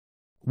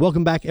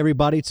Welcome back,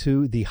 everybody,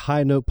 to the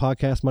High Note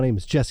Podcast. My name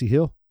is Jesse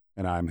Hill.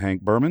 And I'm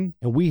Hank Berman.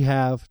 And we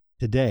have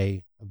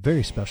today a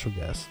very special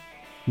guest,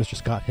 Mr.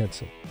 Scott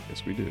Hinson.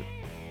 Yes, we do.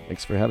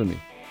 Thanks for having me.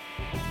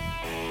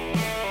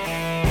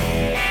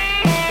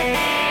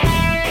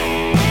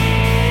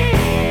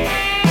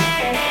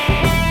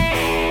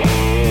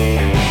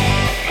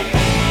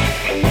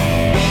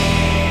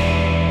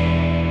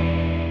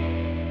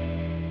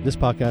 This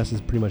podcast is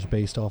pretty much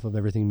based off of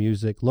everything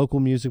music, local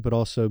music, but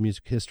also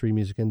music history,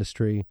 music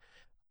industry.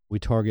 We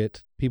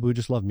target people who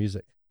just love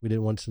music. We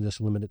didn't want to just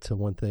limit it to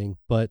one thing,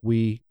 but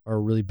we are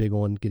really big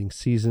on getting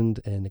seasoned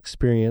and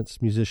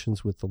experienced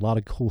musicians with a lot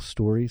of cool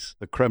stories.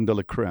 The creme de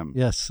la creme.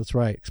 Yes, that's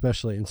right,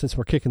 especially. And since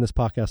we're kicking this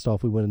podcast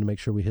off, we wanted to make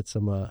sure we hit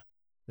some,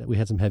 that we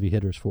had some heavy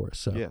hitters for us.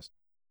 So. Yes.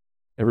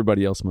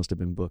 Everybody else must have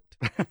been booked.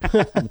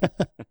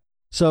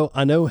 So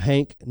I know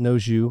Hank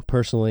knows you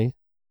personally.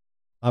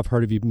 I've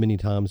heard of you many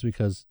times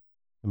because,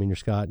 I mean, you're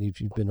Scott and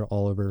you've been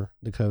all over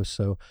the coast.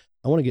 So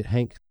I want to get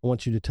Hank, I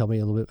want you to tell me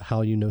a little bit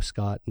how you know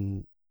Scott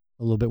and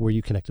a little bit where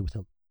you connected with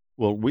him.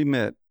 Well, we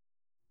met,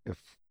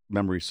 if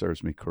memory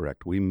serves me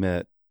correct, we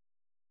met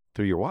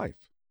through your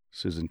wife,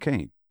 Susan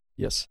Kane.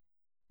 Yes.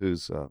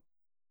 Who's a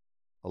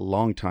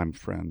longtime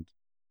friend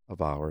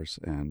of ours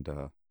and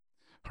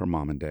her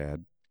mom and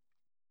dad.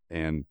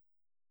 And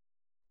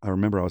I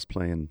remember I was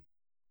playing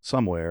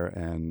somewhere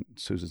and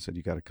Susan said,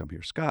 "You got to come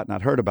here, Scott." And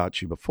I'd heard about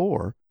you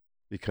before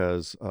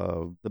because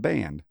of the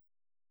band.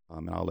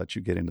 And I'll let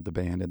you get into the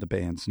band and the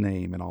band's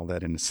name and all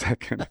that in a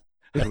second,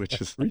 which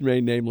is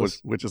remain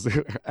nameless. Which is,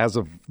 as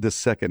of this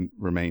second,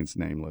 remains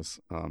nameless.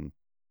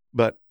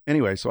 But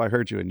anyway, so I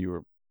heard you and you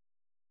were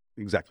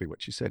exactly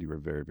what you said. You were a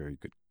very, very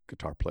good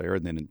guitar player.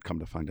 And then come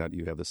to find out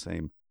you have the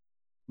same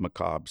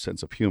macabre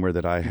sense of humor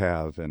that I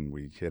have, and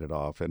we hit it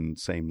off, and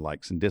same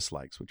likes and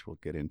dislikes, which we'll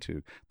get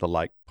into the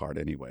like part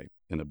anyway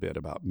in a bit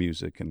about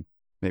music and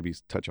maybe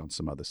touch on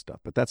some other stuff.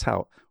 But that's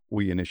how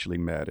we initially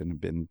met and have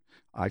been,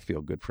 I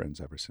feel, good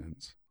friends ever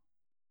since.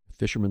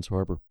 Fisherman's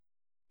Harbor.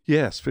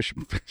 Yes,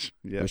 Fisherman's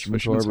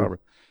Harbor.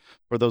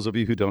 For those of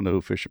you who don't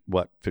know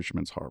what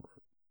Fisherman's Harbor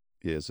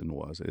is and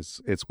was,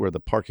 it's where the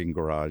parking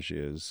garage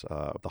is,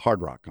 the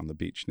Hard Rock on the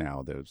beach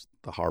now. There's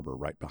the harbor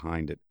right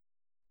behind it.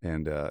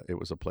 And it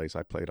was a place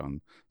I played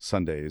on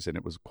Sundays, and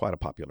it was quite a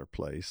popular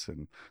place.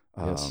 And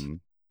Yes.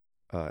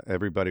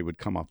 Everybody would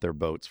come off their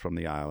boats from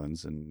the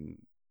islands and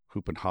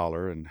hoop and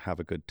holler and have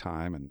a good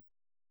time. And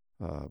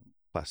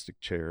plastic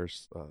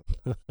chairs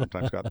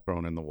sometimes got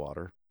thrown in the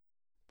water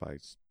by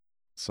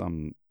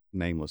some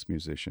nameless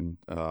musician.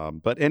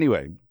 But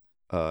anyway,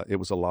 it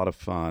was a lot of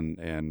fun.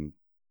 And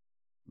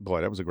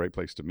boy, that was a great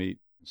place to meet.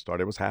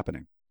 It was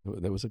happening.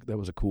 That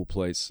was a cool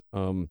place.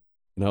 And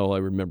all I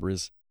remember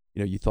is,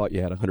 you thought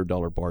you had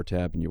 $100 bar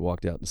tab, and you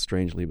walked out, and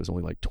strangely, it was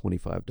only like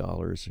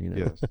 $25.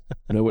 Yes.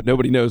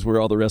 Nobody knows where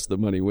all the rest of the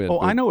money went.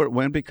 Oh, I know where it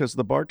went because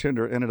the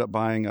bartender ended up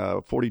buying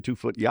a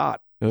 42-foot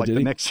yacht did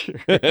he? next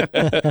year.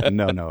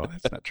 No,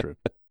 that's not true.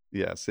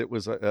 Yes, it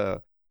was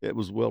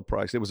well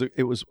priced. It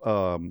was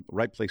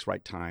right place,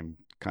 right time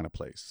kind of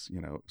place.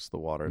 It's the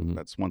water. Mm-hmm.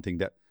 That's one thing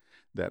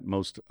that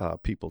most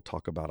people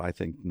talk about. I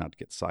think not to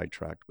get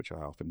sidetracked, which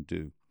I often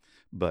do,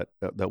 but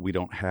that we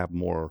don't have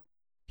more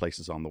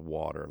places on the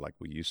water like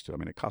we used to. I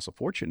mean, it costs a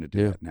fortune to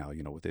do that now,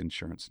 with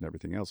insurance and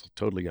everything else. I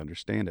totally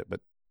understand it, but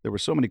there were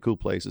so many cool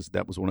places.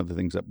 That was one of the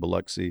things that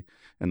Biloxi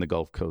and the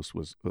Gulf Coast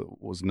was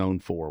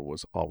known for,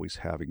 was always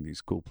having these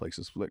cool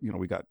places.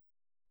 We got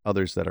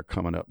others that are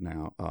coming up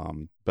now,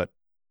 but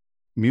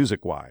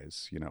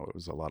music-wise, it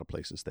was a lot of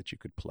places that you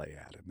could play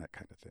at and that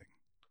kind of thing.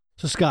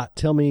 So Scott,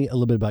 tell me a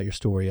little bit about your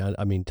story.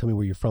 I mean, tell me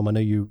where you're from. I know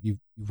you've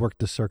worked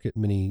the circuit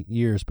many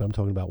years, but I'm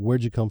talking about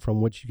where'd you come from?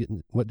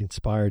 What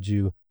inspired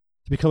you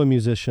to become a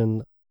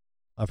musician?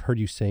 I've heard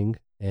you sing,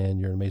 and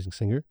you're an amazing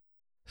singer.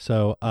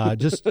 So I'm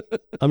just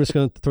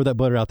going to throw that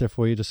butter out there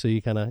for you, just so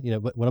you kind of,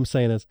 but what I'm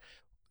saying is,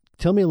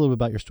 tell me a little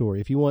bit about your story.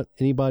 If you want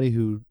anybody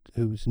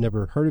who's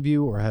never heard of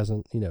you or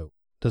hasn't,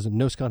 doesn't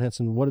know Scott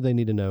Hinson, what do they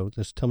need to know?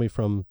 Just tell me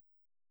from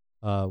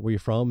where you're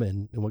from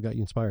and what got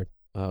you inspired.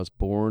 I was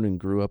born and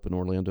grew up in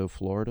Orlando,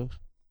 Florida,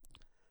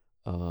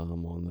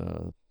 on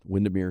the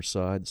Windermere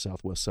side, the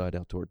southwest side,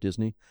 out toward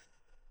Disney.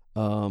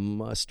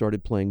 I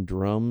started playing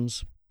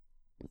drums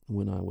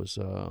when I was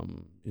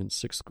in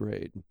 6th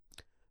grade.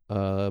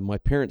 My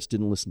parents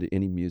didn't listen to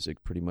any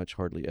music, pretty much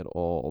hardly at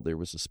all. There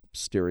was a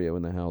stereo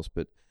in the house,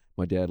 but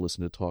my dad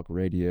listened to talk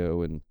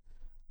radio, and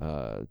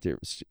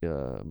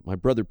my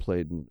brother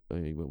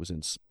was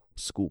in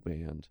school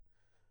band,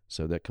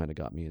 so that kind of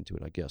got me into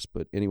it, I guess.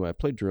 But anyway, I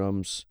played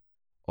drums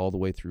all the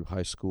way through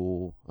high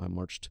school. I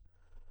marched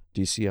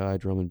DCI,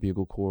 Drum and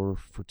Bugle Corps,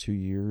 for 2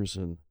 years,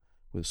 and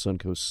with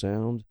Suncoast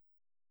Sound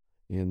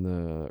in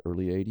the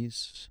early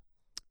 80s.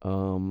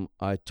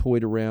 I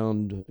toyed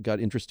around, got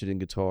interested in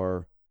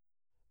guitar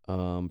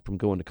from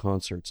going to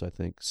concerts, I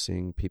think,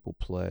 seeing people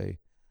play.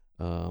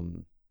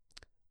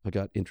 I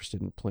got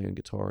interested in playing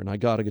guitar, and I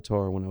got a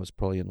guitar when I was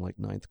probably in like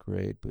 9th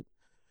grade, but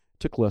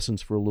took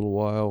lessons for a little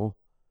while.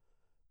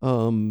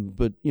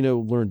 But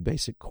learned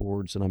basic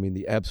chords, and I mean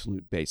the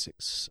absolute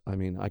basics. I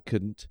mean, I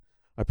couldn't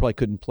I probably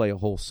couldn't play a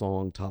whole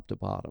song top to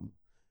bottom,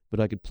 but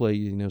I could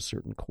play,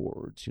 certain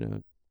chords,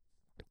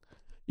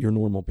 your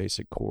normal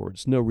basic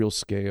chords, no real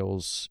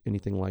scales,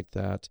 anything like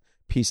that,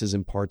 pieces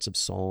and parts of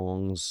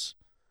songs.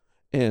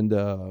 And,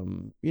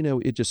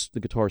 it just, the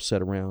guitar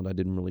sat around. I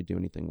didn't really do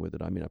anything with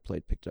it. I mean,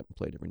 picked up and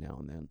played every now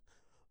and then.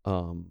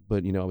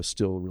 But, I was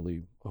still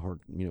really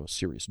a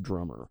serious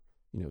drummer,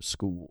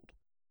 schooled.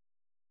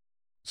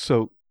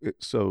 So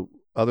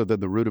other than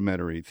the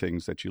rudimentary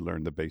things that you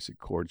learned, the basic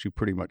chords, you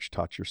pretty much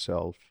taught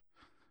yourself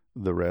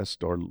the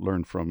rest or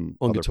learned from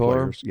on other guitar?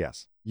 players?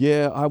 Yes.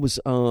 Yeah, I was,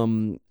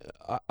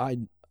 I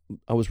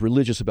was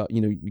religious about,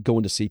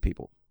 going to see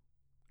people.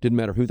 Didn't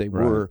matter who they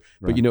were,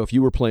 but if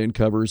you were playing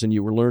covers and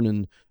you were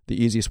learning,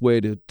 the easiest way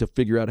to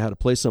figure out how to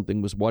play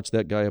something was watch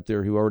that guy up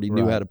there who already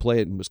knew how to play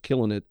it and was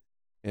killing it,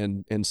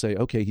 and say,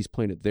 okay, he's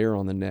playing it there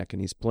on the neck,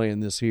 and he's playing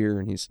this here,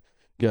 and he's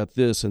got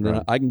this, and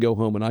then I can go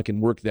home and I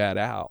can work that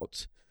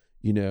out.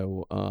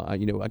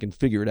 I can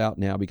figure it out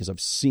now because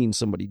I've seen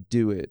somebody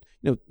do it.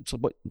 It's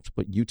what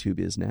YouTube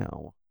is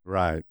now,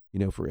 right?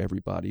 For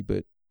everybody.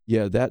 But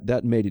yeah,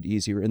 that made it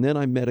easier. And then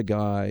I met a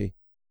guy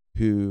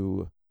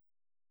who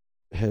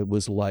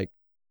was like,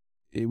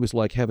 it was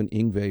like having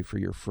Yngwie for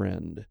your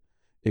friend,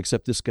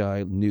 except this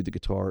guy knew the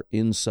guitar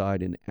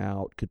inside and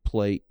out, could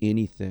play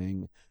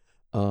anything.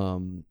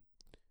 And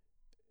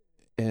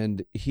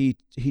he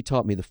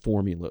taught me the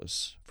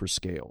formulas for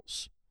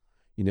scales.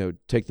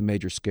 Take the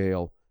major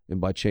scale, and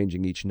by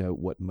changing each note,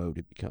 what mode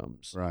it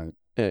becomes. Right.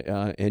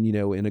 And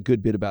and a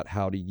good bit about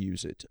how to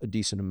use it, a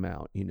decent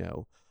amount.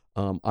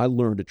 I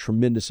learned a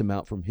tremendous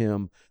amount from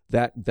him.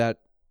 That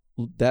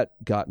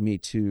got me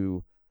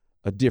to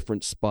a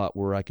different spot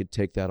where I could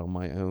take that on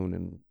my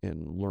own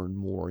and learn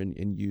more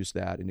and use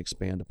that and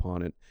expand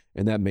upon it.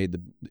 And that made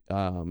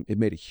it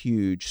made a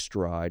huge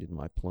stride in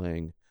my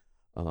playing,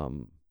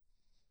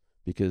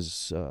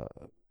 because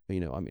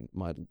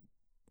my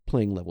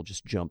playing level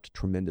just jumped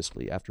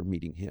tremendously after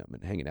meeting him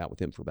and hanging out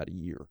with him for about a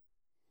year.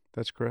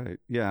 That's great.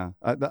 Yeah,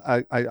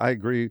 I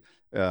agree.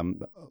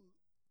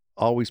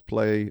 Always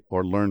play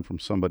or learn from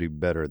somebody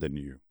better than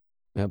you.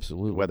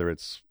 Absolutely. Whether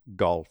it's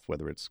golf,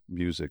 whether it's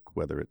music,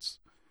 whether it's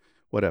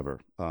whatever.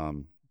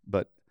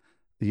 But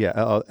yeah,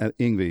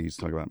 Yngwie, he's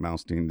talking about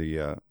Malmsteen,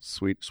 the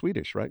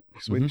Swedish, right?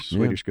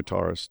 Swedish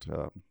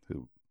guitarist,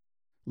 who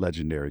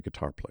legendary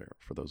guitar player.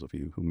 For those of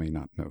you who may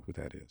not know who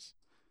that is.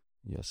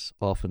 Yes,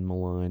 often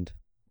maligned.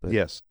 But,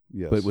 yes.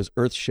 But it was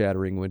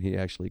earth-shattering when he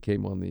actually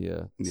came on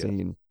the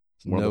scene.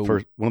 One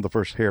of the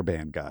first hair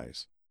band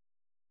guys.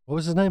 What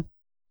was his name?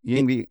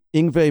 Yngwie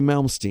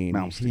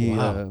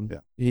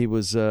Malmsteen. He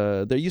was.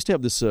 They used to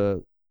have this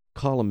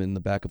column in the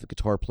back of the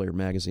Guitar Player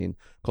magazine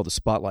called the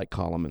Spotlight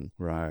column, and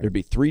there'd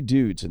be three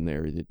dudes in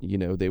there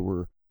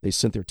that they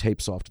sent their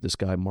tapes off to this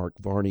guy Mark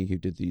Varney, who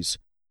did these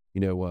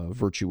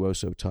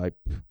virtuoso type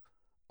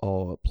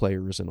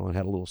players and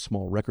had a little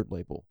small record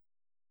label.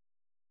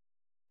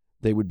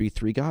 They would be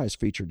three guys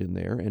featured in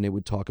there, and it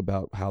would talk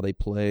about how they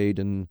played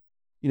and,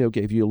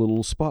 gave you a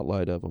little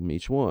spotlight of them,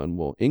 each one.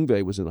 Well,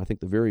 Yngwie was in, I think,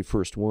 the very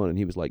first one, and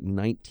he was like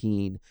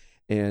 19.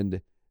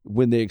 And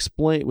when they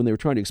were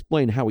trying to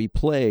explain how he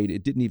played,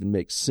 it didn't even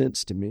make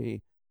sense to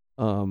me,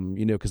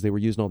 because they were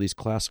using all these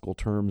classical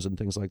terms and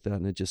things like that.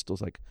 And it just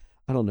was like,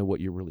 I don't know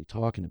what you're really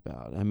talking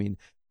about. I mean,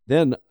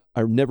 then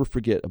I'll never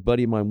forget, a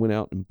buddy of mine went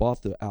out and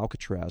bought the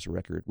Alcatraz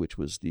record, which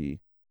was the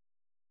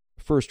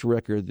first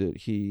record that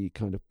he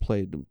kind of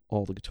played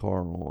all the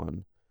guitar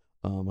on.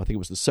 I think it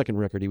was the second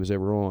record he was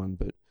ever on,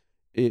 but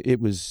it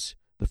was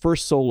the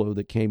first solo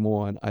that came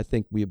on. I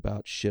think we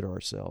about shit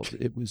ourselves.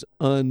 It was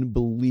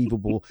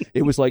unbelievable.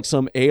 It was like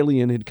some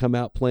alien had come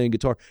out playing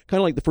guitar, kind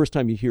of like the first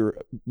time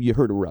you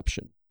heard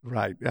Eruption.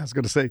 Right. I was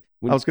going to say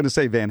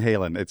Van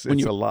Halen. It's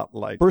a lot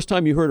like first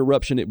time you heard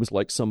Eruption. It was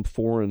like some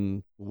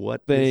foreign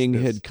thing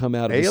had come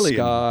out of the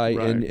sky,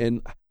 right.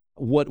 and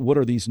what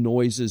are these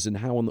noises, and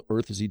how on the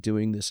earth is he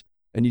doing this?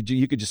 And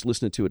you could just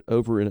listen to it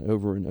over and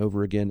over and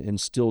over again,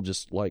 and still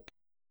just like,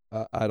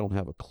 I don't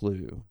have a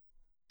clue.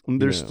 And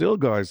there's still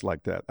guys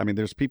like that. I mean,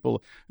 there's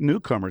people,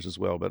 newcomers as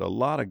well, but a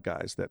lot of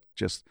guys that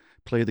just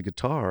play the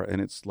guitar, and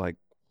it's like,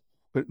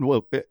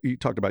 well, you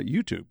talked about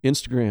YouTube,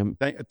 Instagram.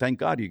 Thank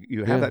God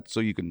you have that, so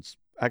you can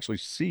actually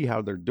see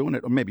how they're doing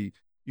it, or maybe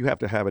you have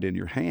to have it in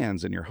your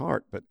hands and your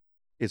heart. But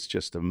it's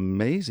just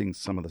amazing,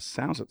 some of the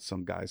sounds that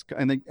some guys,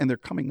 and they're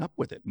coming up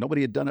with it.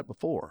 Nobody had done it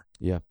before.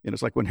 Yeah. And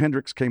it's like when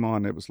Hendrix came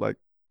on, it was like,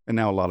 and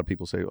now a lot of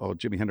people say, oh,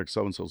 Jimi Hendrix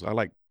so-and-so's. I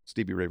like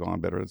Stevie Ray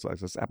Vaughan better. It's like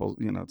this Apple,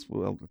 it's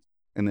well.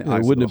 And it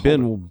wouldn't have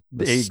been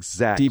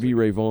exactly Stevie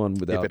Ray Vaughan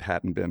without if it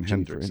hadn't been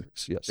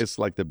Hendrix. Yes. It's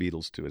like the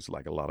Beatles too. It's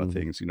like a lot of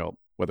things,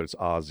 whether it's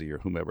Ozzy or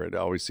whomever, it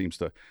always seems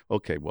to,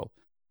 okay, well,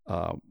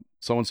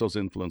 so-and-so's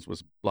influence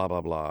was blah,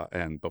 blah, blah.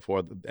 And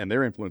and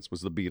their influence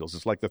was the Beatles.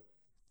 It's like the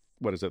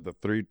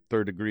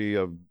third degree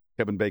of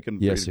Kevin Bacon,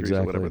 yes, 3 degrees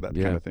exactly. or whatever, that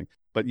kind of thing.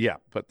 But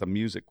the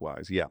music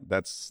wise,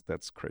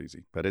 that's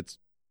crazy. But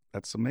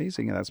that's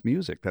amazing. And that's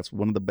music. That's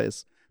one of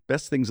the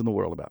best things in the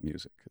world about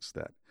music, is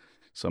that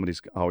somebody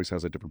always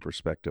has a different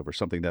perspective or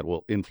something that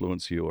will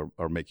influence you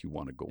or make you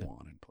want to go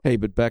on and play. Hey,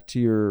 but back to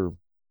your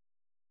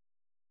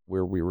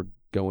where we were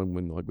going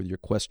with your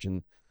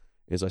question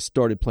is I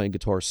started playing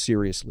guitar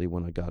seriously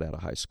when I got out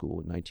of high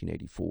school in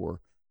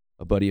 1984.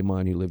 A buddy of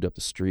mine who lived up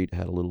the street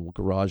had a little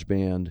garage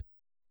band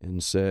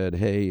and said,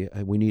 "Hey,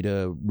 we need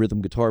a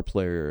rhythm guitar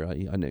player."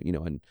 I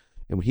know, and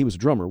he was a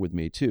drummer with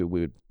me too.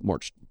 We would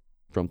march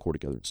drum corps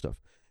together and stuff.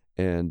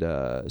 And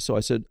so I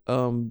said,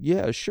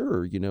 "Yeah,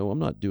 sure. I'm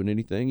not doing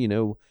anything.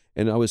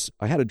 And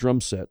I had a drum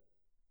set,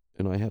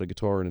 and I had a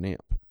guitar and an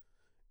amp,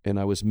 and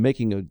I was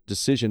making a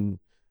decision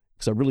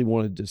because I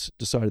really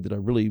decided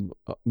that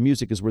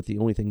music is worth the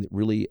only thing that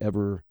really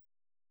ever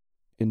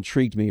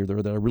intrigued me or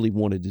that I really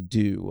wanted to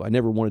do. I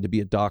never wanted to be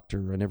a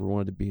doctor. I never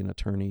wanted to be an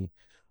attorney,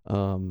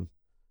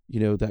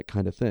 that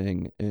kind of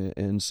thing.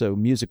 And so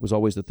music was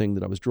always the thing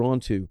that I was drawn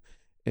to.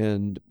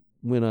 And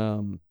when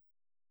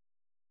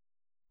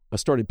I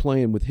started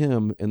playing with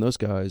him and those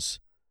guys,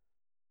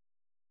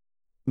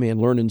 man,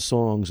 learning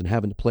songs and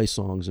having to play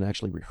songs and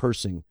actually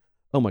rehearsing,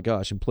 oh my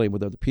gosh, and playing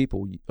with other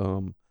people,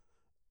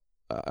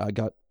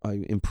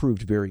 I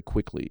improved very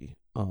quickly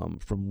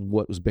from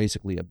what was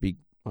basically I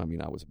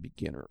was a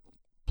beginner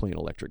playing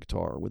electric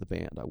guitar with a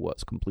band. I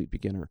was a complete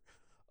beginner.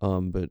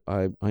 But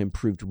I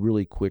improved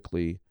really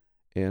quickly,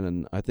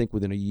 and I think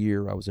within a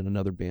year I was in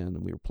another band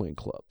and we were playing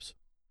clubs.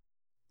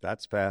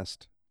 That's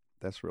fast.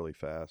 That's really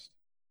fast.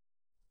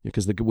 Yeah,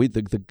 because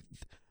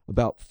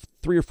about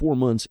 3 or 4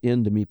 months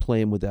into me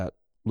playing with that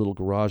little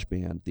garage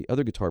band, the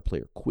other guitar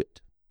player quit.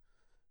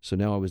 So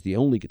now I was the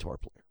only guitar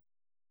player.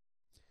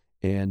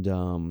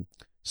 And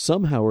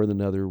somehow or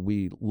another,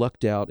 we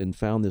lucked out and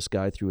found this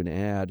guy through an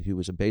ad who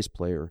was a bass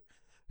player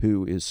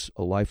who is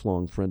a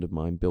lifelong friend of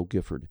mine, Bill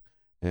Gifford,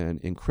 an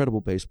incredible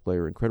bass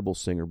player, incredible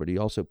singer, but he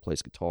also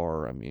plays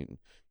guitar. I mean,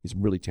 he's a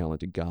really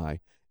talented guy.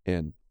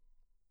 And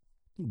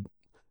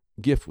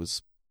Giff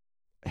was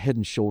head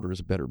and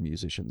shoulders a better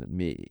musician than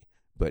me,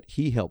 but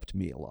he helped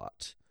me a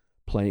lot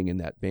playing in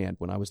that band.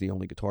 When I was the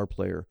only guitar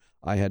player,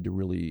 I had to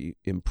really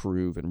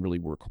improve and really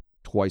work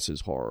twice as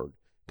hard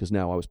because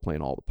now I was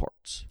playing all the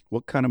parts.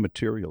 What kind of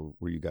material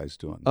were you guys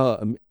doing?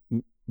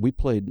 We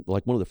played,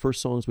 like, one of the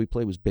first songs we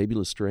played was Baby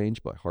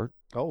Lestrange by Heart.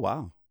 Oh,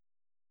 wow.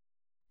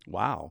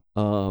 Wow.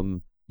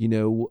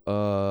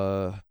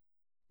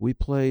 We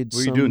played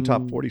Were you doing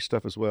top 40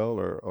 stuff as well,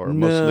 or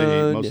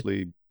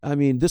mostly? I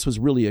mean, this was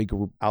really a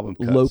album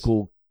cuts.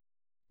 Local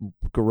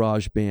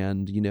garage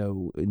band,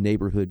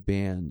 neighborhood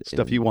band.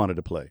 Stuff you wanted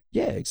to play.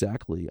 Yeah,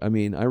 exactly. I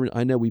mean,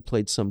 I know we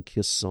played some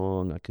Kiss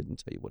song. I couldn't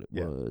tell you what it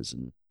was,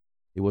 and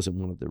it wasn't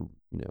one of the,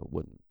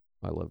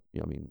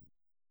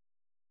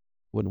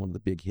 wasn't one of the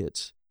big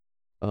hits.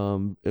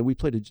 And we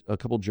played a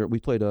couple. We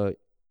played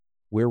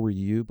 "Where Were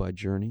You" by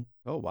Journey.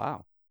 Oh,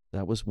 wow.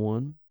 That was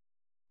one.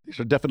 These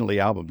are definitely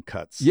album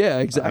cuts. Yeah,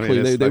 exactly.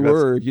 I mean, they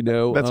were,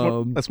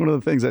 That's one of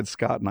the things that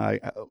Scott and I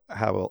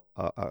have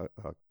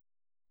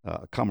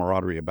a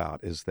camaraderie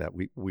about, is that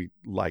we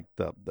like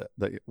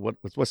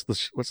what's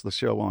the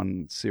show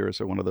on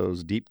Sirius, or one of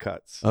those deep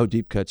cuts. Oh,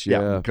 deep cuts,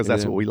 yeah. Because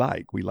that's what we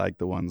like. We like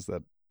the ones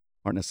that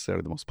aren't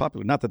necessarily the most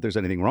popular. Not that there's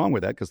anything wrong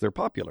with that, because they're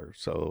popular.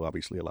 So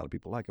obviously a lot of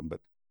people like them, but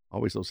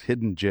always those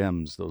hidden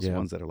gems, those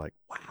ones that are like,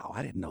 wow,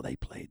 I didn't know they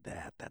played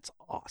that. That's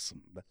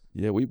awesome.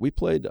 Yeah, we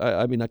played.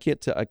 I mean, I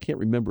can't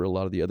remember a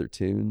lot of the other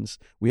tunes.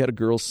 We had a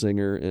girl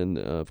singer, and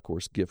of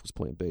course, Giff was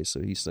playing bass,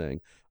 so he sang.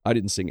 I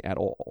didn't sing at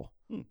all.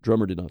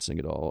 Drummer did not sing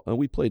at all. And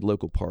we played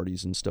local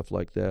parties and stuff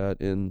like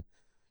that. And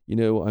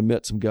I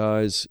met some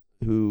guys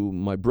who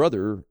my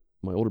older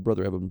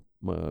brother,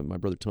 my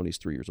brother Tony's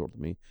 3 years older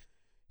than me.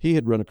 He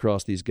had run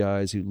across these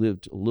guys who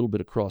lived a little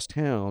bit across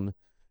town,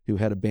 who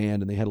had a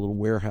band, and they had a little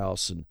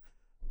warehouse, and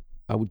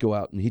I would go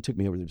out, and he took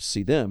me over there to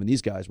see them, and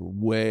these guys were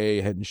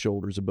way head and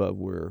shoulders above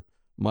where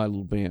my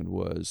little band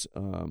was.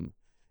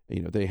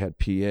 They had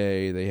PA,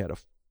 they had a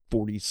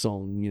 40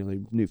 song,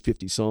 they knew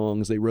 50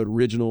 songs, they wrote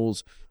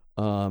originals,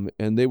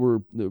 and they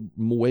were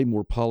way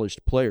more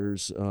polished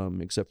players,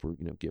 except for,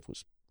 Giff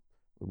was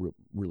a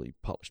really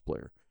polished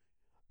player.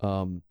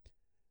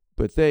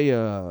 But they,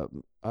 I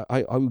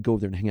would go over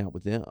there and hang out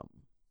with them,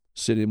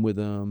 sit in with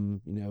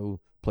them,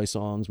 play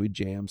songs, we'd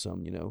jam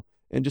some,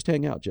 and just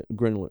hang out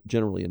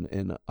generally.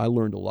 And I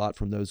learned a lot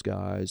from those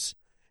guys.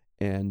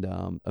 And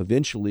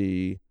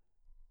eventually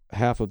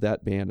half of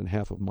that band and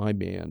half of my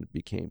band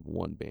became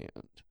one band.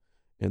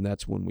 And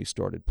that's when we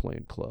started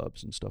playing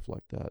clubs and stuff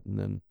like that. And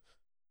then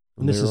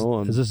this is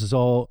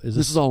all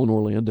in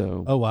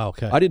Orlando. Oh, wow.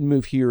 Okay. I didn't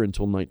move here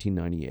until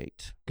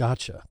 1998.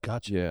 Gotcha.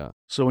 Yeah.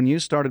 So when you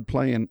started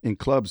playing in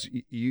clubs,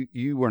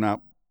 you were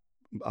not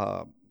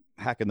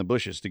hacking the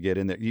bushes to get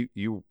in there.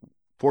 You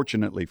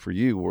fortunately for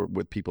you, were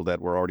with people that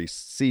were already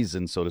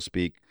seasoned, so to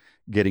speak,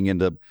 getting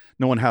into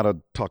knowing how to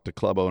talk to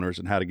club owners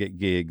and how to get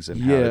gigs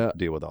and how to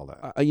deal with all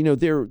that. These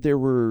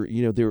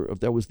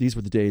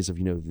were the days of,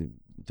 the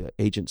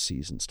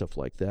agencies and stuff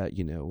like that,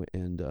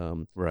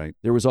 and right.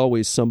 There was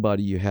always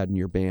somebody you had in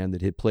your band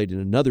that had played in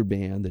another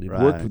band that had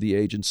worked with the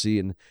agency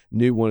and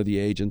knew one of the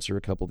agents or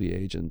a couple of the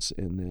agents,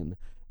 and then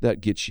that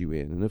gets you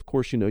in. And of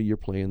course, you're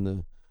playing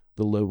the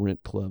low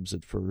rent clubs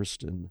at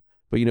first,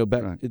 but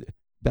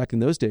back in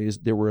those days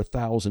there were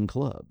 1,000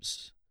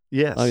 clubs.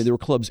 Yes. I mean, there were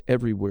clubs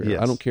everywhere.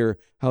 Yes. I don't care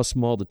how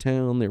small the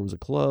town, there was a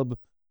club,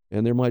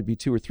 and there might be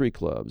 2 or 3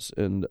 clubs.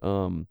 And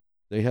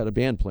they had a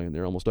band playing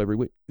there almost every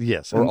week.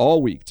 Yes. Or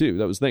all week, too.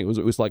 That was the thing.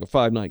 It was like a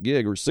 5-night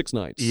gig or 6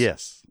 nights.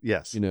 Yes.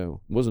 Yes. You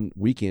know, it wasn't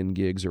weekend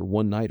gigs or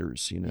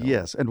one-nighters, you know.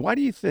 Yes. And why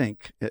do you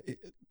think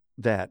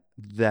that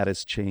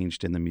has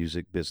changed in the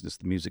music business,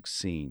 the music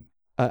scene?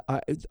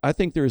 I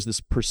think there's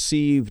this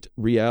perceived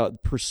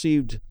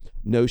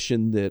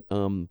notion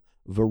that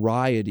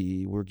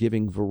variety, we're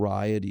giving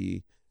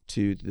variety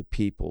to the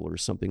people or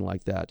something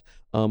like that.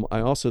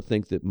 I also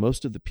think that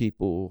most of the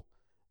people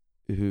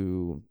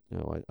who,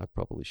 no, I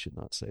probably should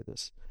not say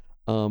this.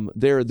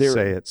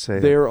 Say it.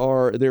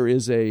 There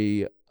is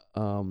a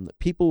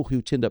people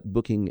who tend up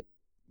booking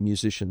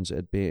musicians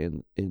at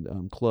band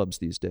in clubs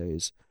these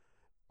days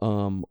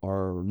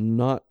are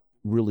not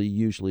really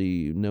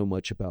usually know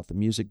much about the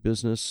music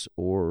business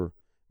or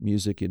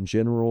music in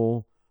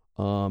general,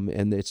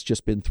 and it's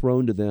just been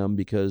thrown to them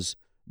because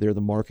they're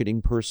the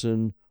marketing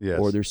person, yes,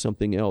 or there's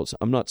something else.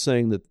 I'm not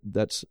saying that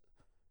that's,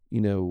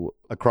 you know,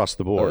 across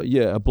the board,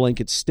 a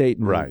blanket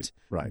statement,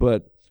 right.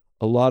 But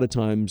a lot of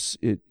times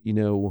it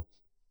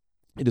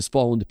has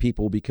fallen to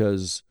people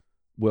because,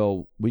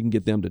 well, we can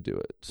get them to do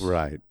it,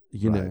 right?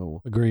 You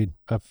know, agreed.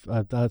 I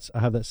have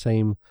that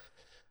same,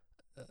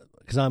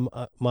 because I'm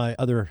my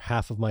other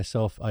half of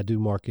myself. I do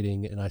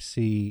marketing, and I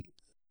see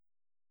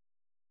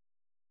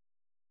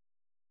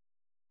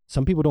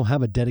some people don't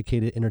have a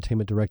dedicated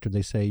entertainment director.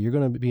 They say you're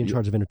going to be in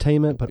charge of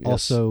entertainment, but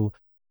also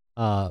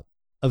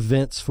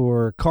events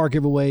for car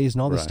giveaways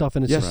and all this stuff.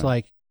 And it's just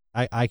like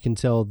I can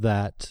tell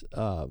that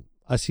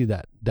I see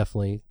that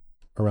definitely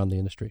around the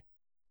industry.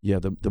 Yeah,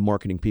 the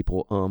marketing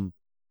people.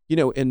 You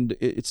know, and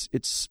it's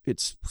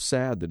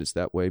sad that it's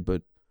that way,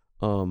 but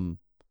you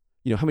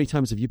know, how many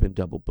times have you been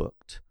double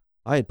booked?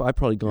 I've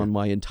probably gone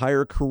my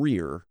entire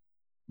career,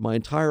 my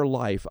entire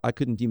life. I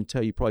couldn't even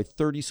tell you, probably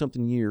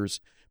 30-something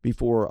years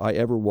before I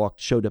ever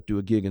showed up to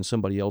a gig and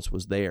somebody else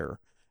was there.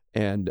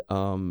 And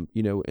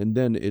you know, and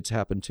then it's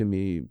happened to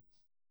me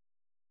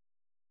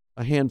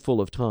a handful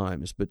of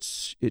times, but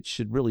it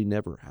should really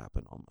never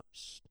happen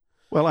almost.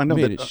 Well, I know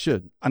that it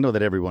should. I know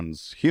that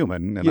everyone's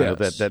human, and I know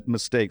that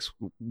mistakes,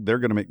 they're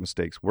going to make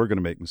mistakes. We're going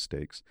to make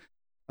mistakes.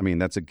 I mean,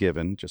 that's a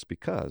given just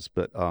because.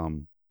 But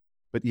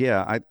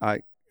yeah,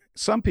 I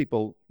some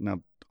people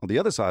now on the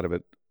other side of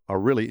it are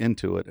really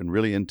into it and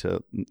really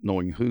into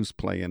knowing who's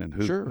playing and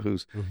who's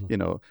Mm-hmm. you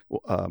know,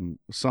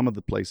 some of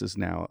the places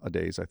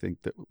nowadays I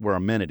think that were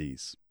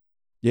amenities.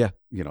 Yeah,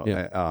 you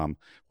know,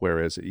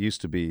 whereas it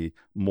used to be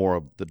more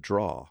of the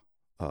draw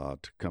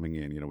to coming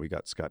in. You know, we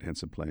got Scott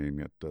Hinson playing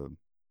at the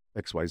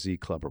XYZ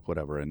club or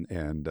whatever, and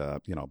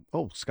you know,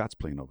 oh, Scott's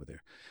playing over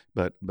there,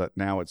 but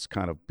now it's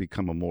kind of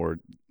become a more,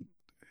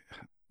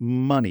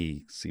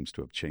 money seems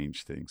to have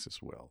changed things as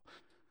well.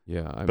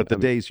 Yeah, but the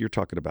days you're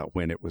talking about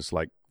when it was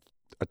like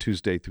a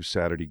Tuesday through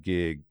Saturday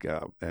gig,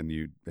 and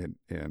you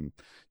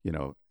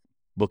know,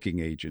 booking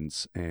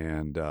agents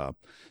and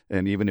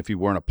even if you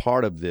weren't a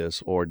part of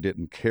this or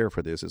didn't care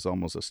for this, it's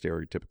almost a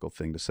stereotypical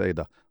thing to say,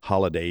 the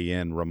Holiday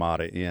Inn,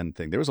 Ramada Inn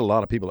thing. There was a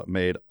lot of people that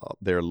made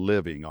their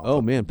living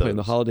off playing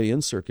the Holiday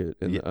Inn circuit,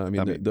 and I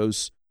mean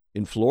those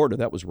in Florida,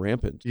 that was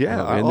rampant.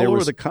 Yeah, and all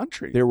over the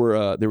country. There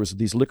was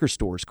these liquor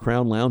stores,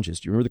 Crown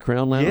Lounges. Do you remember the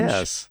Crown Lounge?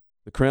 Yes.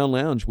 The Crown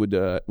Lounge would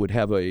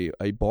have a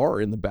bar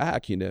in the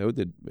back, you know,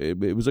 that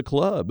it was a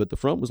club, but the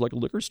front was like a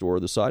liquor store.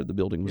 The side of the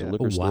building was a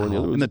liquor store. And the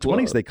other was in the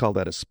 20s, club. they called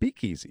that a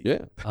speakeasy.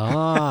 Yeah.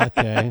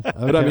 Okay.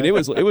 But I mean, it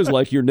was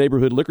like your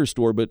neighborhood liquor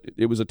store, but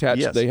it was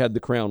attached. Yes. They had the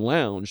Crown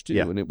Lounge too,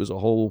 and it was a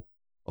whole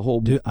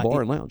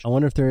bar and lounge. I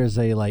wonder if there is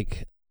a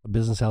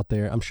business out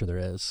there. I'm sure there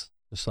is.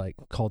 Just like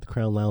called the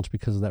Crown Lounge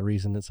because of that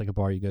reason. It's like a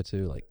bar you go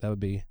to. Like that would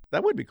be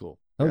cool.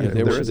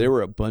 There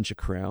were a bunch of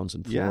Crowns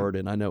in Florida,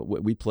 and I know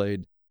we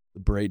played the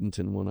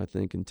Bradenton one, I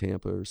think, in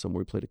Tampa or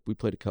somewhere. We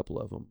played a couple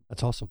of them.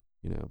 That's awesome.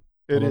 You know,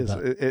 it is.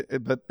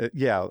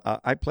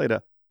 I played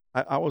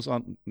I was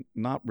on,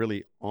 not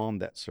really on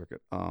that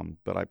circuit,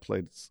 but I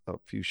played a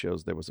few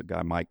shows. There was a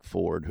guy, Mike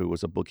Ford, who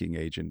was a booking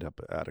agent up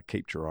out of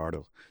Cape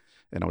Girardeau,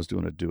 and I was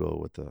doing a duo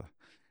with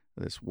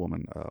this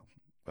woman.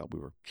 Well, we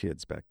were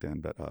kids back then,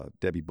 but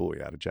Debbie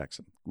Bowie out of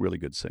Jackson, really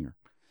good singer,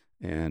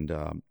 and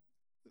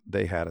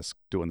they had us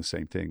doing the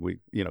same thing.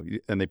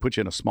 And they put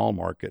you in a small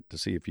market to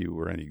see if you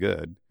were any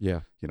good.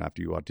 Yeah. You know,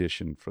 after you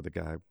audition for the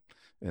guy,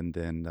 and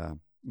then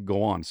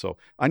go on. So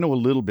I know a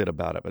little bit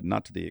about it, but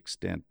not to the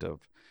extent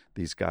of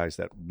these guys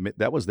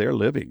that was their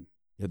living.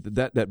 Yeah,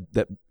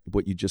 that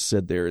what you just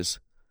said there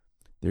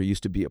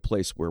used to be a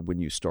place where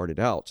when you started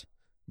out,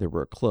 there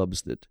were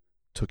clubs that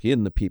took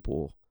in the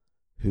people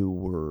who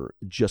were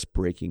just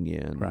breaking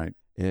in. Right.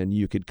 And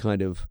you could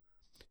kind of,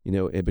 you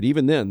know, but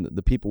even then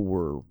the people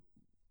were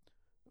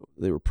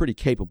pretty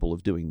capable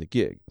of doing the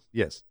gig.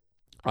 Yes.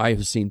 I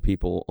have seen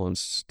people on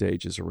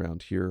stages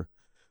around here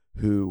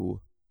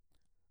who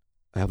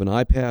have an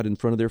iPad in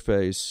front of their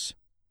face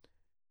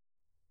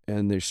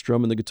and they're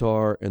strumming the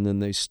guitar and then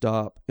they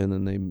stop and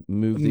then they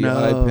move the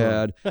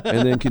iPad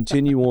and then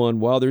continue on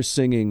while they're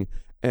singing,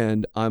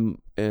 and I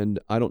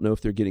don't know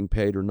if they're getting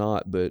paid or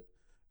not, but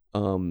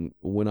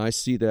when I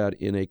see that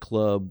in a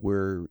club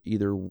where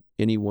either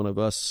any one of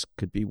us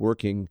could be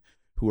working,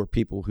 who are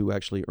people who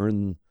actually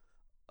earn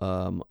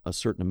a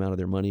certain amount of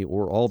their money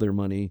or all their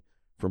money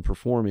from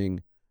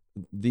performing,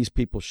 these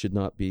people should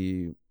not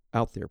be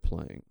out there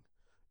playing.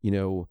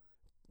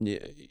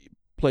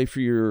 Play for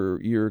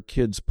your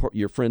kids,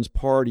 your friend's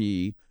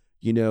party.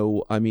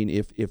 I mean,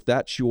 if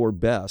that's your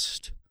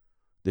best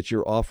that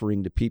you're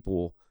offering to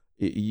people,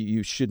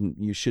 you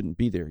shouldn't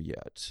be there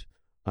yet.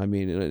 I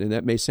mean, and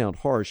that may sound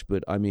harsh,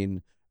 but I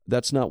mean,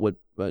 that's not what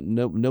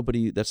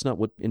that's not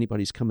what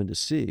anybody's coming to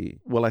see.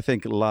 Well, I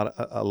think a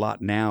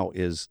lot now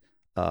is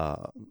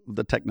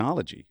the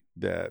technology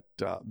that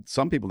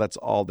some people, that's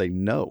all they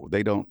know.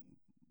 They don't,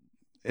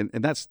 and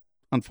that's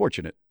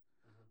unfortunate,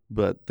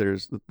 but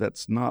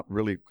that's not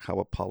really how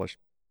a polished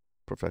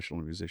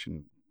professional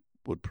musician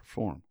would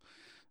perform.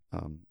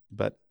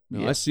 But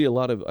no, yeah. I've seen a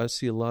lot of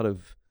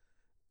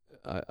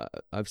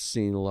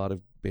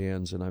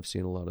bands, and I've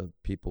seen a lot of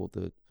people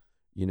that,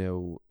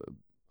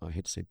 I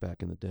hate to say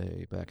back in the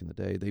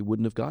day, they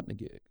wouldn't have gotten a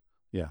gig.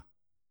 Yeah.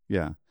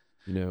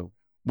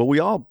 But we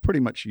all pretty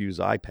much use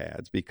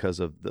iPads because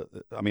of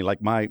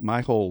like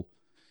my whole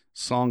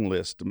song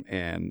list.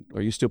 And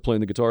are you still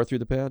playing the guitar through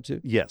the pad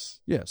too?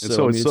 Yes. Yes.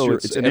 So it's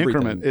an everything.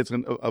 increment. It's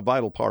a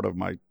vital part of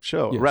my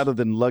show. Yes. Rather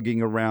than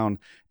lugging around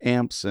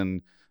amps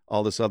and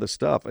all this other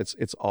stuff,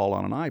 it's all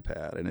on an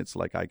iPad, and it's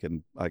like I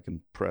can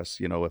press,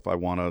 if I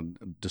want a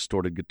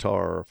distorted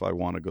guitar, or if I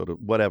want to go to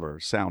whatever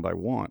sound I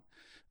want,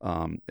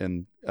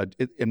 and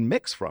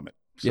mix from it.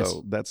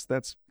 So yes.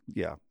 that's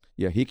yeah.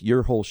 Yeah,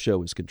 your whole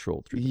show is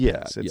controlled through the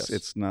pad.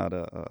 It's not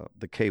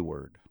the K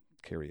word,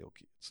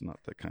 karaoke. It's not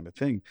that kind of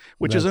thing,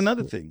 which is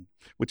another thing.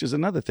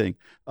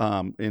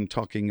 In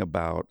talking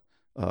about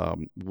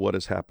what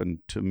has happened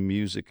to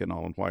music and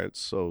all, and why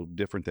it's so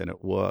different than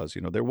it was.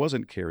 There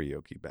wasn't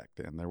karaoke back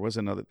then. There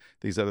wasn't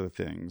these other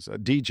things.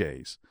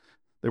 DJs.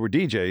 There were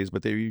DJs,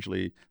 but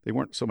they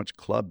weren't so much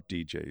club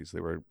DJs.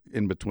 They were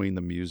in between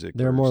the music.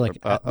 They were more like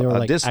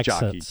a disc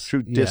accents. jockey,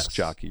 true disc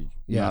jockey,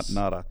 yes.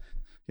 not a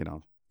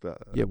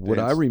what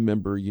I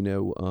remember,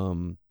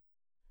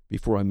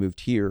 before I moved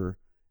here,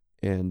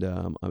 and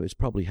it's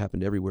probably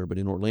happened everywhere, but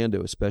in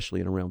Orlando especially,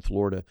 and around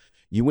Florida,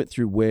 you went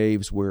through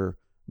waves where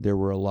there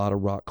were a lot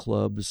of rock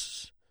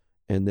clubs,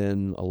 and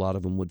then a lot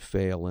of them would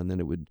fail, and then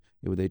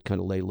they'd kind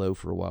of lay low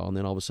for a while, and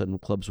then all of a sudden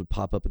clubs would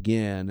pop up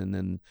again, and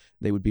then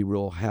they would be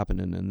real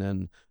happening, and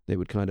then they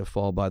would kind of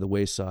fall by the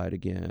wayside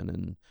again,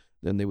 and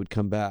then they would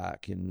come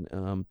back, and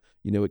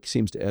it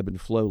seems to ebb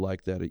and flow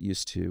like that. It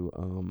used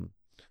to.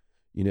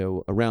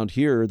 Around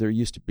here, there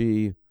used to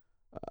be,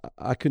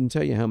 I couldn't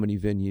tell you how many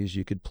venues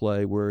you could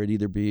play where it'd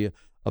either be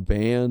a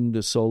band,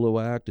 a solo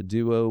act, a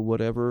duo,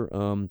 whatever.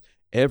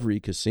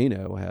 Every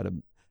casino had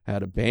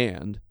a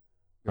band,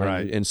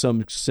 right, and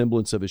some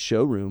semblance of a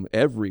showroom.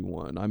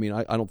 Everyone. I mean,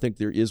 I don't think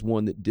there is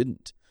one that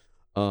didn't.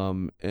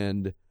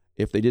 And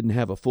if they didn't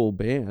have a full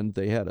band,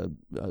 they had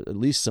at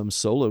least some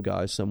solo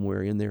guys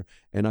somewhere in there.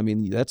 And I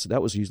mean,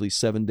 that was usually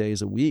 7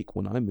 days a week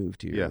when I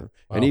moved here. Yeah. Wow.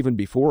 And even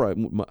before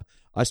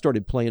I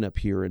started playing up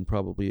here in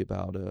probably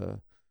about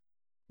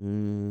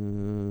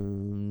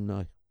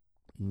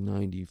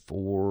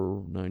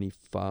 94,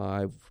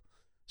 95,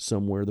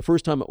 somewhere. The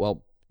first time,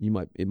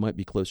 it might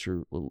be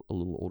closer, a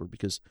little older,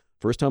 because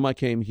first time I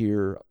came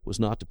here was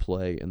not to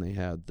play, and they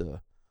had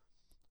the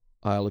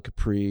Isle of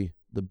Capri,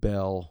 the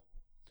Bell,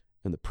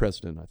 and the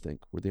President, I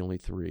think, were the only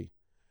three.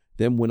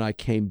 Then when I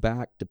came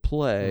back to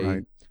play,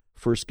 right,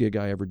 first gig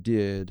I ever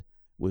did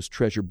was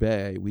Treasure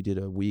Bay. We did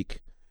a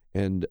week,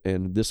 and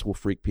this will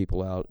freak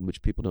people out,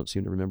 which people don't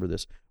seem to remember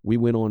this. We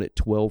went on at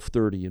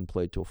 12:30 and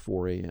played till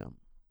 4 a.m.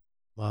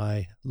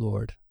 My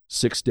Lord.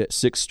 6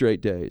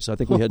 straight days. I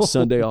think we had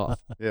Sunday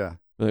off. Yeah.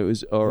 It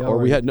was,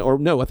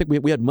 I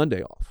think we had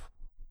Monday off.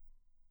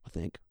 I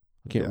think.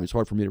 I can't remember. It's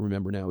hard for me to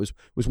remember now. It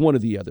was one or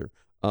the other.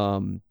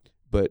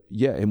 But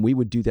yeah, and we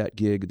would do that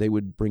gig. They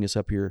would bring us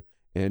up here,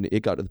 and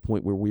it got to the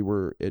point where we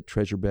were at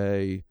Treasure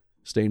Bay,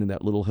 staying in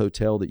that little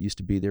hotel that used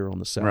to be there on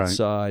the south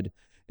side,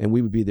 and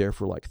we would be there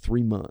for like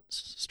 3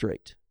 months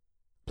straight,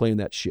 playing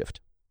that shift.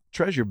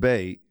 Treasure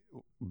Bay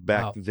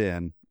back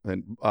then,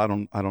 and I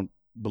don't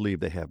believe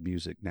they have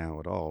music now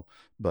at all.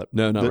 But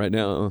no, not right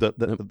now.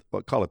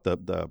 I'll call it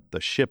the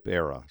ship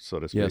era, so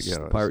to speak. Yes,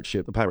 the pirate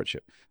ship. The pirate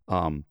ship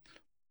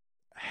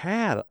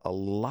had a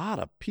lot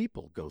of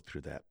people go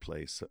through that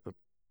place.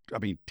 I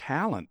mean,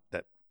 talent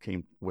that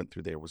went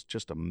through there was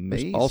just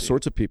amazing. All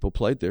sorts of people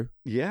played there.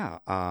 Yeah.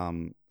 I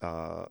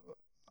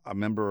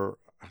remember,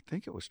 I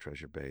think it was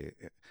Treasure Bay.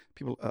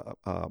 People,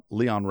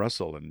 Leon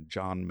Russell and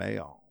John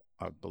Mayall,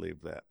 I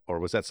believe that. Or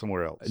was that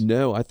somewhere else?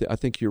 No, I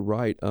think you're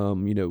right.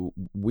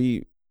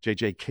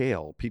 J.J.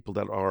 Cale, people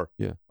that are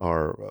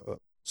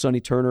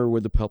Sonny Turner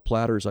with the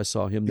Platters. I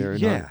saw him there.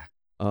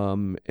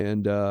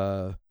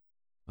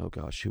 Oh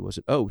gosh, who was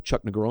it? Oh,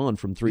 Chuck Negron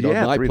from Three Dog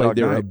Night played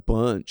there a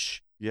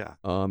bunch. Yeah.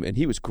 And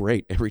he was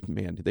great.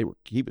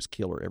 He was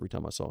killer every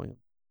time I saw him.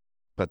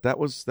 But that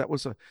was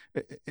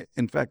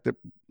in fact,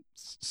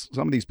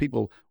 some of these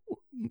people,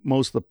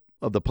 most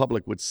of the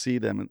public would see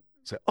them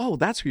say, "Oh,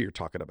 that's who you're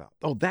talking about.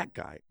 Oh, that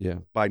guy." Yeah.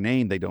 By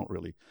name, they don't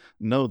really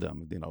know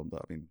them.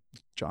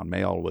 John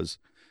Mayall was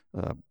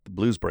the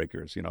Blues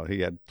Breakers. He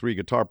had 3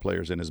 guitar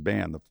players in his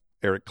band,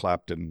 Eric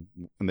Clapton,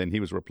 and then he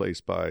was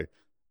replaced by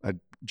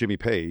Jimmy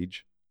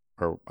Page,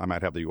 or I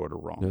might have the order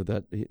wrong. No,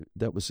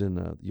 that was in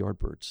the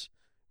Yardbirds.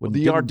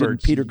 The Yardbirds.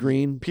 Didn't Peter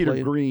Green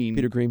Peter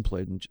Green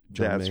played in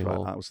John That's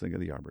Mayall. right. I was thinking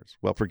of the Yardbirds.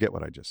 Well, forget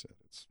what I just said.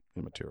 It's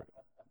immaterial.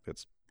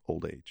 It's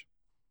old age.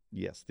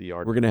 Yes, the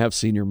Yardbirds. We're going to have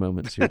senior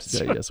moments here That's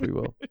today. right. Yes, we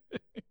will.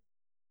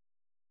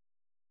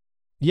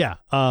 Yeah.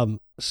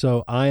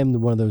 So I am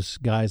one of those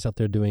guys out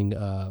there doing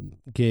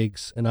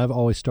gigs, and I've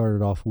always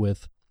started off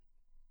with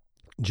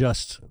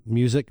just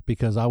music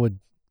because I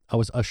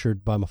was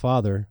ushered by my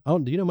father. Oh,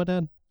 do you know my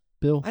dad,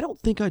 Bill? I don't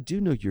think I do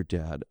know your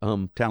dad.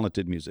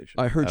 Talented musician.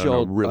 I heard don't know,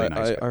 y'all really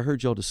nice guy. I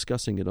heard y'all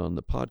discussing it on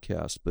the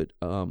podcast, but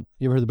You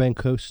ever heard the band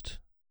Coast?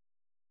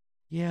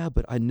 yeah,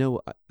 but I know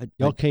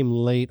Y'all came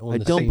late on. I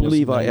the don't scene of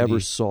believe I 90s. ever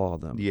saw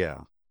them. Yeah.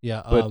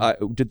 Yeah,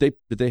 But did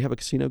they have a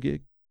casino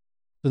gig?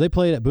 so they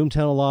played at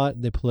Boomtown a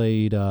lot. They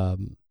played at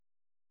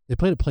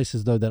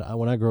places though that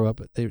when I grew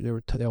up, they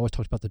always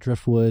talked about the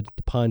Driftwood,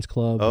 the Pines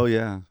Club. Oh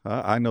yeah,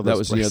 I know That those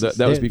was places.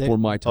 that was They- before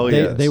my time. Oh,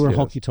 they, yes, they were yes.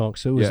 honky tonk.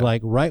 So it was Yeah.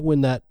 like right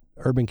when that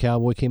Urban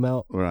Cowboy came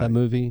out, Right. that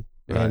movie,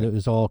 Right. and it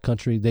was all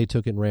country. They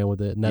took it and ran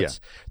with it, and that's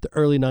the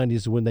early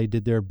 '90s when they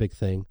did their big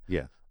thing.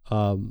 Yeah.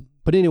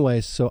 But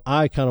anyways, so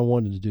I kind of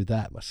wanted to do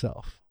that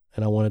myself,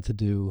 and I wanted to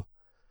do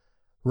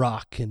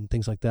rock and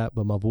things like that,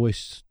 but my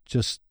voice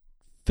just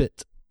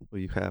fit Well,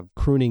 you have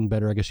crooning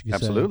better, I guess you could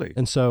say. Absolutely.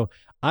 And so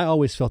I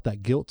always felt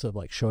that guilt of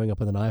like showing up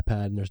with an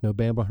iPad and there's no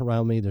band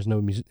around me. There's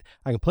no music.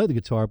 I can play the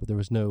guitar, but there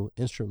was no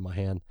instrument in my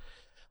hand.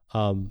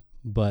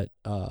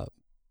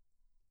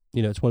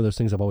 It's one of those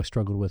things I've always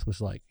struggled with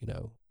was like,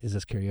 is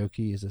this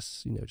karaoke? Is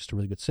this, just a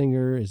really good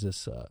singer? Is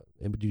this,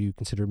 do you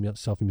consider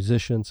yourself a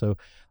musician? So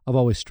I've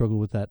always struggled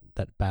with that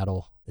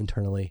battle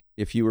internally.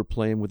 If you were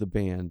playing with a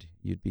band,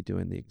 you'd be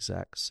doing the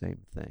exact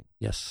same thing.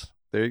 Yes.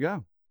 there you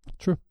go.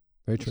 True.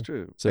 Very true. That's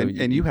true. So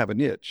and you have a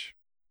niche.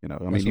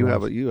 That's you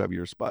what have you have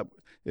your spot.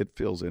 It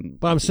fills in.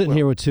 But I'm sitting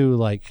here with two,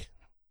 like,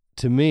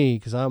 to me,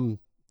 because I'm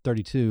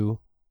 32.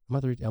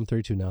 I'm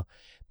 32 now.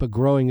 But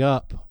growing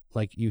up,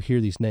 like, you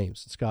hear these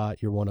names.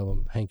 Scott, you're one of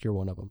them. Hank, you're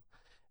one of them.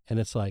 And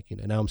it's like,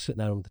 now I'm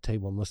sitting out at the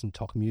table, I'm listening to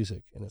talk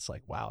music, and it's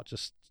like, wow,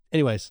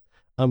 anyways,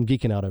 I'm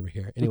geeking out over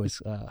here.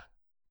 Anyways,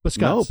 but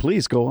Scott. No,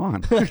 please go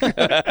on.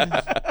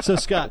 So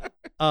Scott,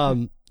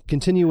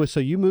 continue with, so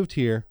you moved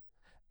here,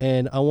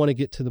 and I want to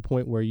get to the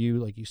point where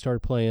you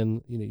started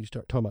playing, you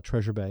start talking about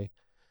Treasure Bay.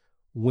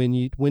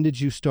 When did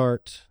you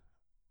start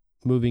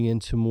moving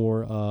into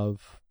more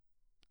of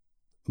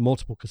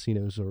multiple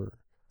casinos or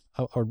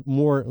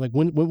more, like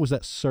when was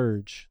that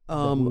surge?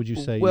 What would you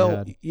say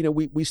Well, you had?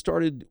 we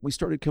started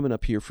coming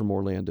up here from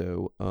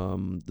Orlando.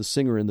 The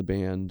singer in the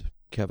band,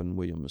 Kevin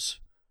Williams,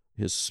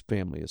 his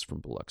family is from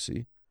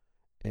Biloxi,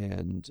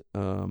 and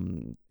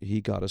he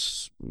got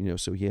us,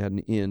 so he had an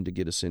in to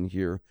get us in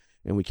here,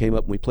 and we came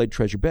up and we played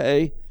Treasure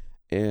Bay,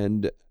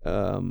 and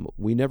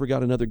we never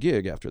got another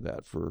gig after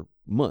that for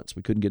months.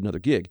 We couldn't get another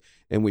gig,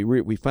 and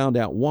we found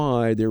out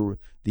why.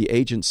 The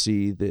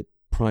agency that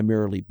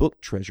primarily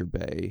booked Treasure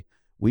Bay,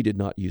 we did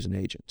not use an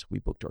agent. We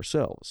booked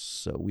ourselves.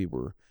 So we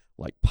were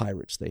like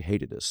pirates. They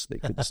hated us. They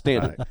couldn't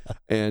stand it.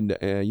 And,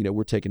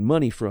 we're taking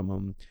money from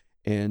them.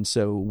 And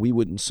so we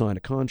wouldn't sign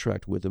a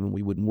contract with them, and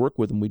we wouldn't work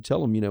with them. We'd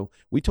tell them,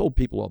 we told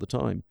people all the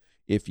time,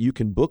 if you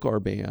can book our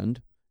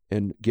band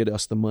and get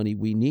us the money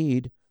we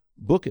need,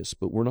 book us,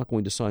 but we're not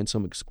going to sign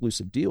some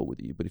exclusive deal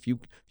with you. But if you've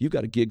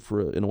got a gig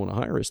and want to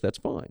hire us, that's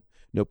fine.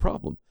 No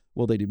problem.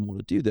 Well, they didn't want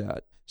to do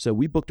that. So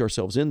we booked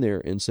ourselves in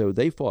there, and so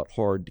they fought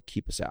hard to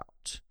keep us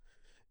out.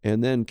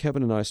 And then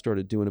Kevin and I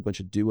started doing a bunch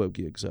of duo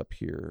gigs up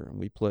here, and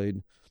we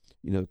played,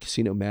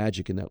 Casino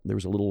Magic, and there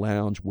was a little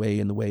lounge way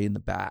in the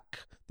back,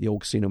 the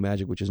old Casino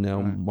Magic, which is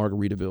now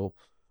Margaritaville.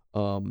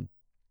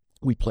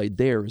 We played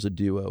there as a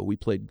duo. We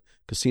played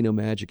Casino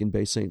Magic in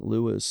Bay St.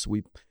 Louis.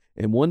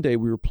 And one day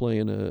we were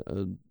playing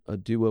a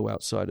duo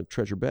outside of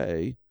Treasure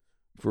Bay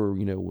for,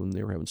 when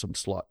they were having some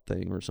slot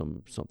thing or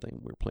something.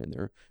 We were playing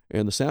there.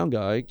 And the sound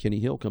guy, Kenny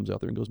Hill, comes out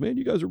there and goes, "Man,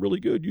 you guys are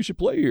really good. You should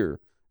play here."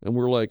 And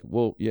we're like,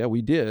 "Well, yeah,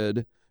 we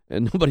did."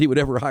 And nobody would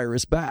ever hire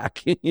us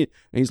back. And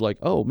he's like,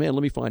 "Oh, man,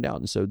 let me find out."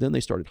 And so then they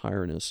started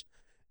hiring us.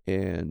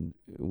 And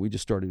we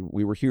got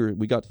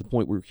to the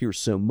point we were here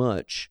so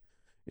much,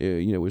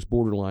 it was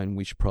borderline,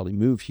 we should probably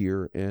move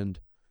here. And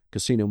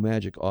Casino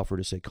Magic offered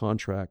us a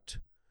contract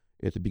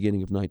at the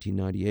beginning of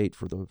 1998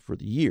 for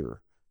the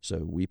year.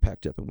 So we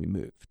packed up and we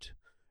moved.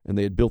 And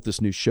they had built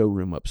this new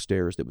showroom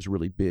upstairs that was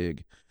really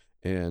big.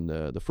 And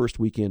the first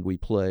weekend we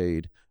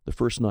played, the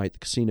first night, the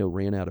casino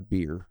ran out of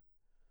beer.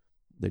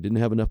 They didn't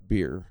have enough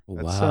beer.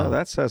 Wow,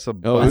 that's a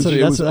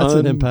that's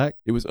an impact.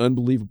 It was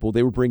unbelievable.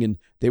 They were bringing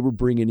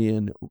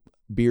in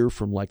beer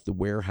from like the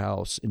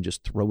warehouse and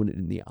just throwing it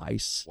in the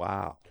ice.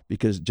 Wow.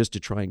 Because just to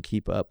try and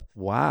keep up.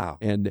 Wow.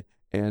 And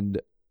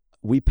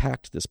we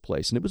packed this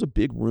place, and it was a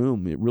big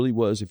room. It really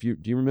was. Do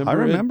you remember? I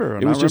remember.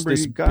 It was just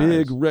this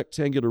big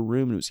rectangular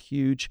room, and it was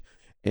huge.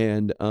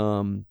 And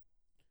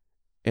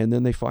And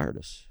then they fired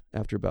us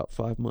after about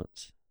 5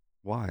 months.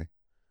 Why?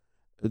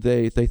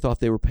 They thought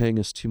they were paying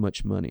us too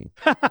much money.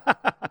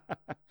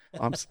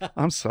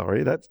 I'm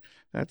sorry. That's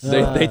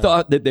They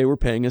thought that they were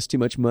paying us too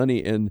much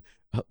money, and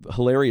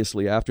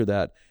hilariously after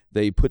that,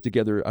 they put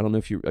together. I don't know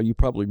if you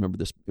probably remember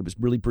this. It was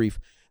really brief.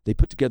 They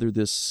put together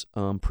this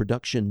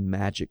production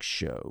magic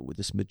show with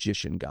this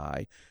magician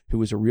guy who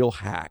was a real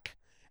hack,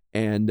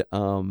 and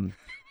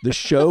the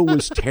show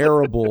was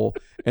terrible.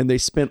 And they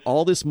spent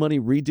all this money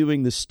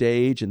redoing the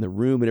stage and the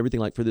room and everything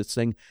like for this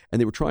thing,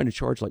 and they were trying to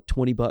charge like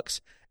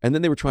 $20. And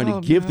then they were trying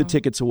to give the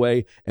tickets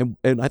away. And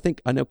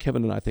I know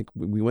Kevin and I think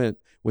when we went,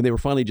 when they were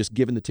finally just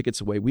giving the tickets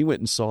away, we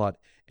went and saw it.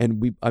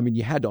 And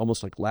you had to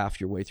almost like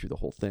laugh your way through the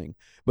whole thing.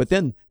 But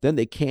then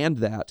they canned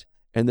that,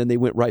 and then they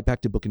went right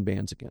back to booking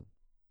bands again.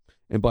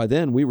 And by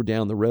then we were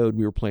down the road.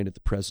 We were playing at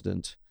the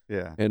President.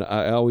 Yeah. And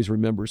I always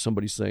remember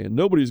somebody saying,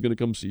 "Nobody's going to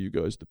come see you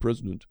guys, the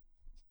President."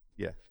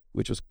 Yeah.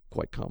 Which was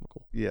quite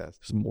comical. Yes.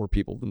 More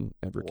people than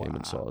ever came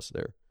and saw us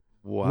there.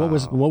 Wow.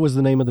 What was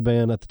the name of the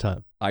band at the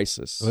time?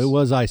 ISIS. Oh, it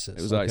was ISIS.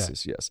 It was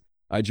ISIS, yes.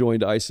 I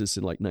joined ISIS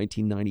in like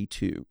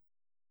 1992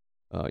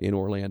 in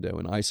Orlando,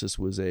 and ISIS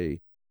was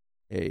a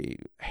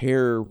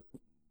hair,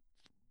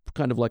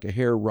 kind of like a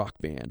hair rock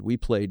band. We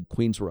played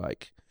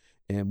Queensryche,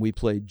 and we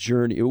played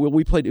Journey. Well,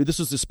 this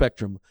was the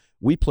spectrum.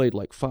 We played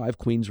like 4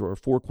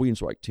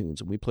 Queensryche tunes,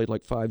 and we played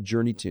like 5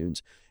 Journey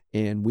tunes,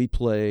 and we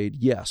played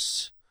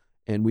Yes,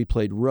 and we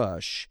played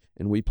Rush,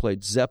 and we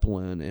played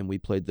Zeppelin, and we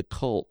played The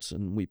Cult,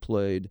 and we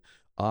played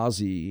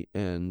Ozzy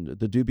and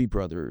the Doobie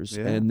Brothers,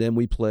 and then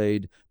we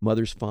played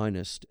Mother's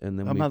Finest, and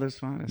then Mother's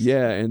Finest,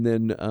 and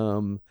then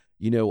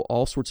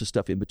all sorts of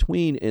stuff in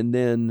between, and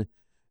then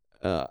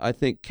I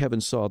think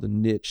Kevin saw the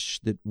niche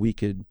that we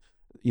could,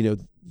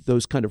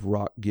 those kind of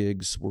rock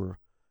gigs were,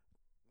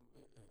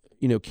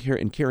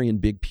 carrying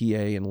big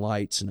PA and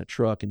lights and a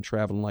truck and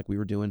traveling like we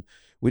were doing.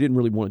 We didn't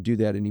really want to do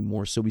that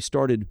anymore, so we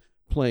started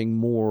playing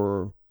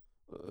more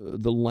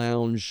the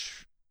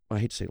lounge. I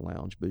hate to say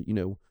lounge, but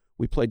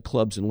we played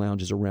clubs and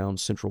lounges around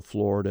Central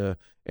Florida,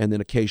 and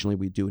then occasionally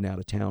we'd do an out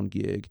of town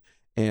gig,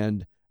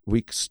 and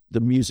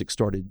the music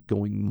started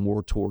going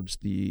more towards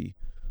the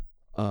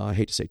I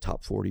hate to say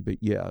top 40,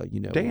 but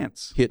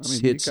dance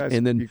hits,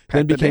 and then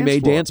became a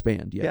dance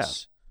band.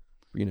 Yes,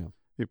 you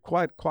have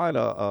quite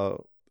a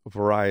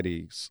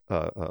variety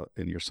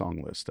in your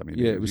song list. I mean,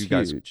 it was you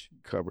guys huge.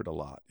 Covered a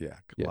lot. Yeah,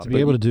 to be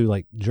able to do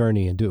like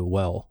Journey and do it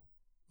well.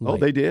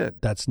 They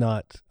did. That's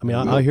not. I mean,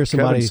 I'll hear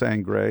somebody Kevin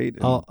sang great.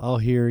 I'll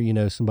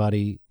hear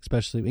somebody,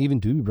 especially even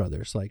Doobie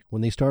Brothers. Like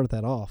when they started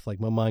that off, like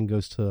my mind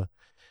goes to, all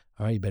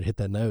right, you better hit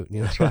that note.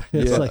 That's right.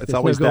 It's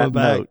always that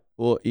note.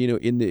 Well,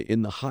 in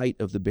the height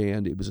of the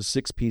band, it was a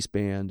 6-piece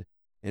band,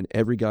 and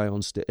every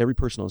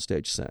person on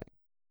stage sang.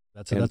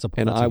 That's a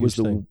and I was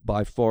thing.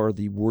 By far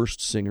the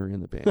worst singer in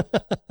the band.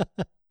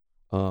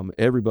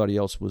 Everybody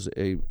else was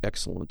a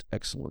excellent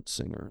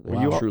singer.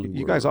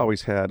 You guys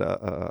always had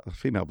a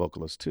female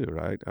vocalist too,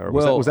 right? Or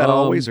was that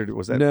always, or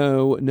was that?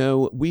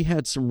 No. We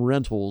had some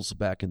rentals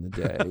back in the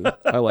day.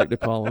 I like to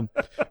call them.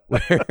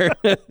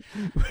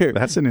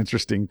 That's an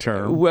interesting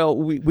term. Well,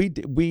 we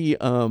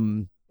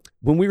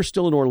when we were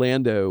still in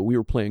Orlando, we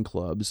were playing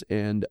clubs,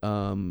 and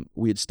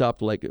we had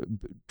stopped like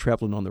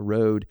traveling on the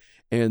road,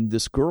 and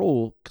this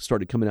girl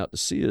started coming out to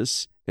see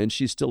us, and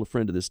she's still a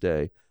friend to this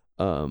day.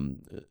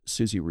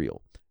 Susie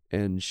Reel,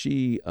 and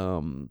she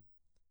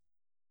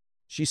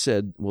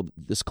said, well,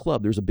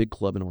 there's a big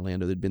club in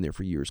Orlando that had been there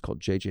for years called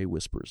JJ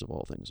Whispers, of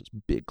all things. It's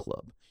a big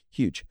club,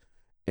 huge,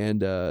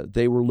 and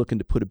they were looking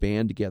to put a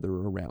band together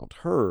around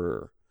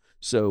her.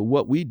 So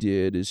what we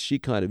did is she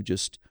got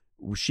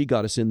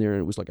us in there, and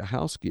it was like a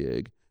house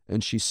gig,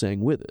 and she sang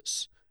with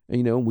us.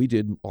 And we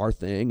did our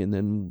thing, and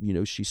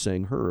then she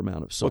sang her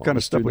amount of songs. What kind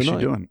of stuff was she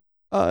doing?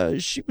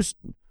 She was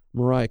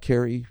Mariah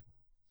Carey.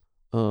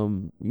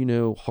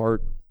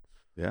 Heart,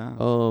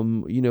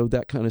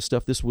 that kind of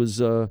stuff. This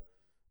was, mid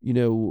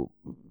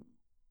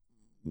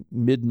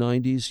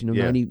 90s,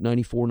 90,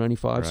 94,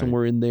 95, right.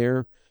 Somewhere in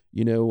there,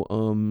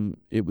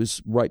 it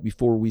was right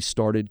before we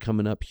started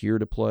coming up here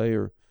to play,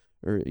 or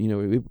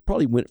it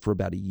probably went for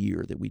about a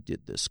year that we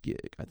did this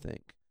gig, I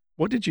think.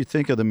 What did you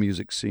think of the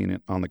music scene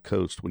on the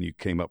coast when you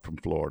came up from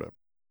Florida?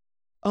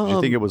 Did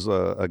you think it was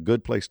a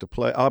good place to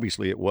play?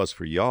 Obviously, it was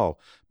for y'all,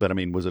 but I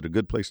mean, was it a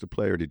good place to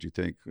play, or did you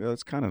think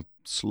it's kind of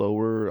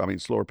slower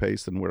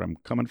pace than where I'm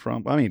coming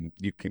from? I mean,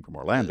 you came from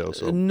Orlando,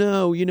 so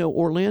no,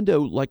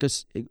 Orlando, like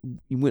us,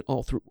 you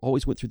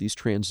always went through these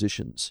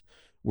transitions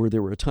where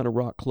there were a ton of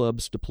rock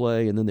clubs to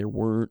play, and then there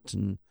weren't,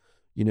 and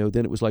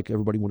then it was like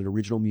everybody wanted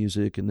original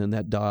music, and then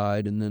that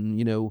died, and then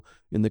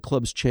and the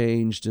clubs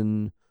changed,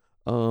 and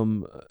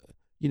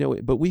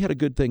but we had a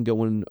good thing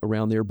going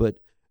around there, but.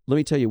 Let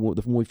me tell you, when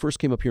we first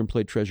came up here and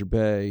played Treasure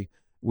Bay,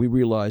 we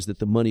realized that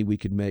the money we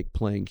could make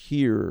playing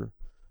here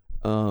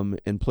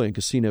and playing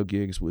casino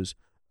gigs was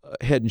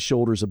head and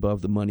shoulders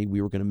above the money we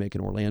were going to make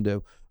in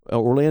Orlando.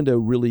 Orlando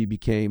really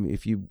became,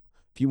 if you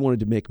wanted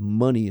to make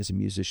money as a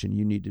musician,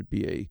 you needed to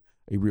be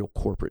a real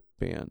corporate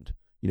band,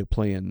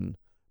 playing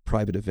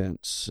private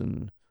events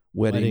and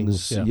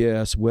weddings. Yeah.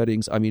 Yes,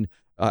 weddings. I mean,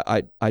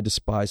 I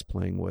despise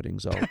playing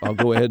weddings. I'll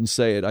go ahead and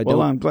say it.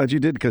 I'm glad you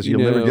did, because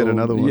you'll never get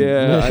another one.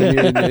 Yeah, I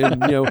mean,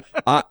 and,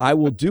 I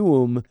will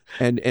do them,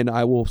 and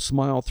I will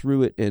smile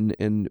through it,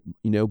 and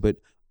but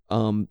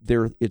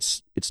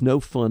it's no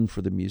fun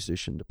for the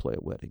musician to play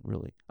a wedding.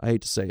 Really, I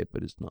hate to say it,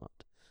 but it's not.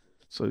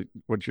 So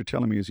what you're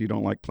telling me is you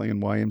don't like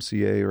playing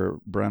YMCA or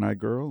Brown Eyed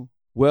Girl?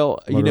 Well,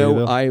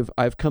 Margarita?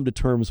 I've come to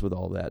terms with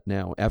all that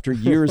now. After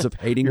years of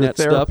hating You're that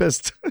a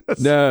therapist. stuff.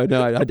 No,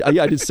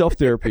 I did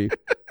self-therapy.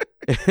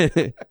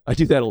 I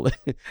do that a lot.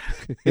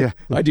 Yeah.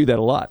 I do that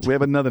a lot. We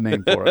have another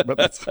name for it, but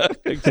that's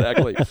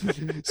exactly.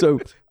 So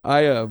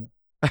I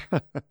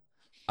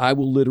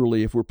will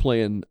literally, if we're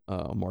playing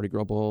Mardi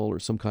Gras ball or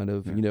some kind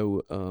of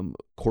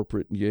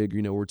corporate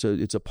gig, where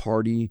it's a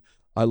party,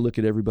 I look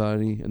at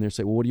everybody and they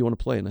say, "Well, what do you want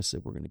to play?" And I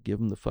said, "We're going to give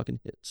them the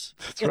fucking hits."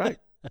 That's right.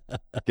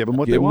 Give them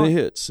what Give they them want. the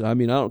hits. I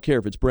mean, I don't care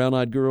if it's Brown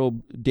Eyed Girl,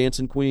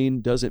 Dancing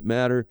Queen, doesn't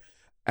matter.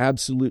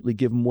 Absolutely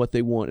give them what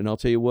they want. And I'll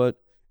tell you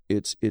what,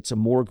 it's a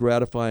more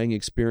gratifying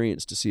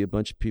experience to see a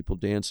bunch of people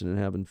dancing and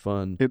having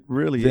fun. It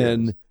really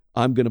than is.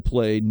 I'm going to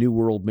play New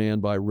World Man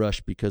by Rush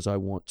because I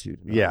want to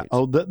tonight. Yeah.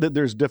 Oh,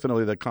 there's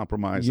definitely the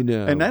compromise.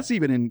 And that's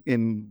even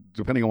in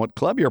depending on what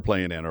club you're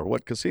playing in or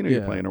what casino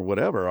you're playing or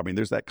whatever. I mean,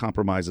 there's that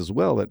compromise as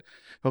well that,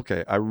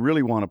 okay, I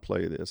really want to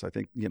play this. I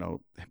think,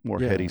 more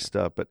heady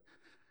stuff, but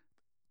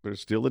there's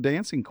still the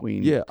Dancing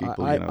Queen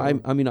people.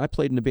 I mean, I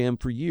played in a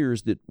band for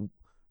years that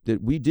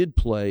we did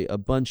play a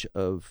bunch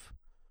of.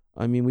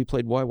 I mean, we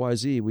played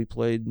YYZ, we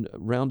played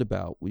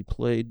Roundabout, we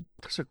played.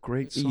 Those are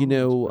great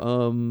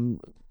songs.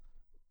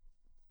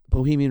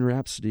 Bohemian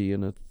Rhapsody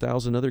and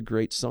 1,000 other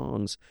great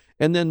songs,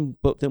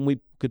 but then we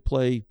could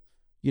play,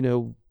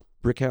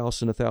 Brick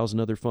House and 1,000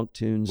 other funk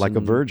tunes. Like a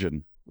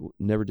Virgin.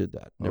 Never did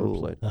that. Never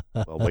played.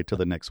 I'll wait till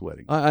the next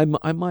wedding.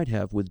 I might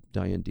have with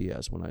Diane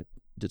Diaz when I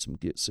did some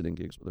sit-in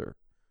gigs with her.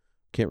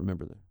 Can't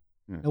remember that.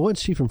 Yeah. And wasn't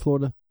she from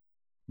Florida?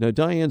 No,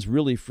 Diane's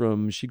really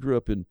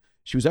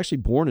she was actually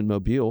born in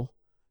Mobile.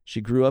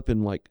 She grew up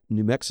in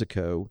New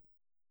Mexico.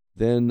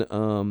 Then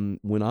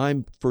when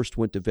I first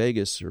moved to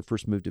Vegas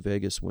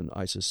when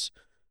ISIS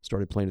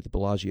started playing at the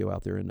Bellagio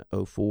out there in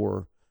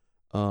 2004,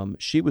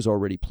 she was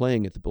already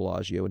playing at the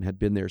Bellagio and had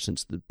been there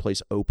since the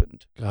place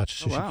opened.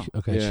 Gotcha. Oh, wow.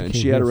 And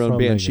she had her own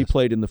band. Vegas. She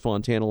played in the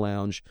Fontana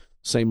Lounge,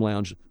 same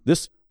lounge.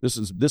 This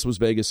was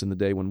Vegas in the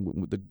day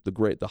when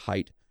the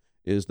height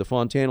is the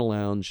Fontana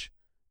Lounge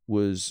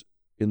was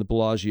in the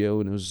Bellagio,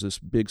 and it was this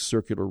big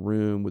circular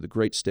room with a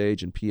great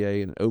stage and PA,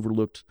 and it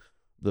overlooked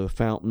the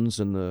fountains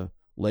and the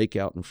lake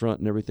out in front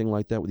and everything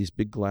like that with these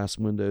big glass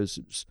windows.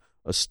 It was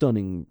a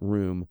stunning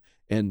room,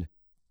 and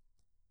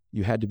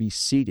you had to be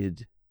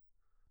seated.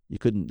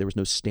 There was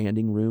no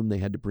standing room. They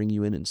had to bring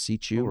you in and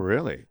seat you. Oh,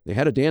 really? They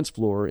had a dance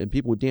floor and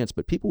people would dance,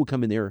 but people would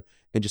come in there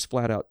and just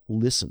flat out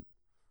listen.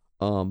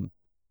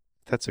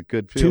 That's a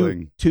good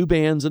feeling. Two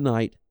bands a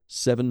night,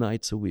 7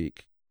 nights a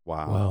week.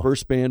 Wow.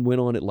 First band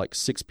went on at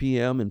 6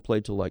 p.m. and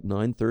played till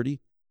 9:30.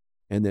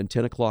 And then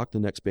 10 o'clock, the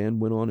next band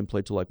went on and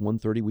played till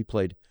 1:30.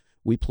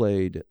 We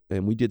played,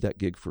 and we did that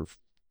gig for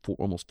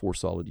almost 4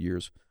 solid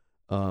years.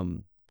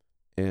 And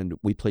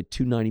we played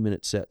 2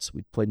 90-minute sets.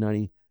 We'd play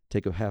 90,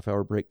 take a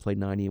half-hour break, play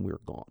 90, and we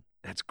were gone.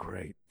 That's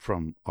great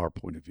from our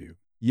point of view.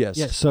 Yes.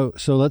 Yeah, so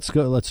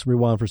let's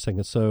rewind for a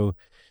second. So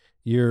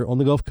you're on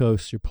the Gulf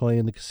Coast, you're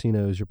playing the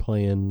casinos, you're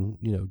playing,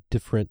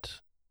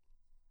 different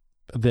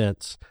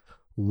events.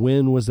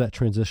 When was that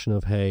transition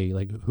of, hey,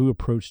 who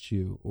approached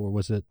you? Or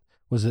was it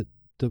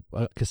the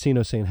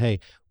casino saying, hey,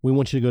 we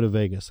want you to go to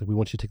Vegas, we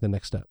want you to take the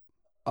next step?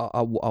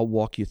 I'll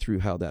walk you through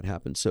how that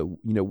happened. So,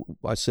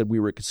 I said we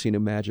were at Casino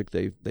Magic.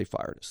 They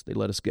fired us. They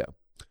let us go.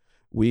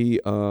 We,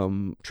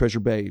 Treasure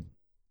Bay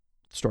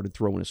started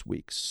throwing us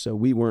weeks. So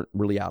we weren't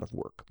really out of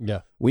work.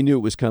 Yeah. We knew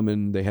it was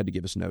coming. They had to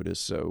give us notice.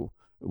 So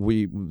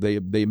they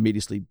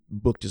immediately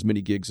booked as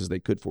many gigs as they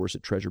could for us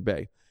at Treasure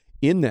Bay.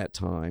 In that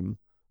time,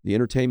 the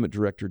entertainment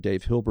director,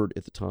 Dave Hilbert,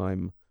 at the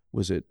time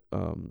was at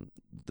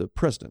the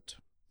President.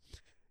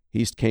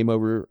 He came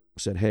over,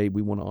 said, hey,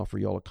 we want to offer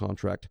y'all a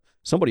contract.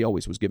 Somebody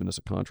always was giving us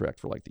a contract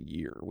for the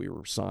year. We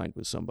were signed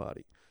with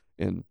somebody.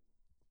 And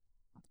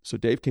so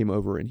Dave came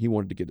over and he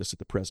wanted to get us at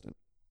the President.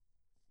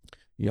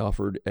 He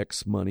offered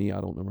X money.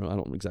 I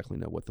don't exactly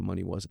know what the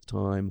money was at the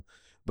time.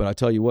 But I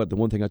tell you what, the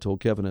one thing I told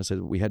Kevin, I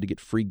said we had to get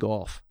free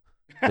golf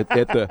at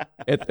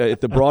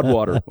the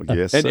Broadwater.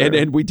 Yes,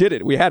 and we did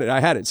it. We had it. I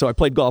had it. So I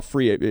played golf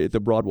free at the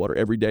Broadwater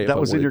every day. That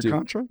was in your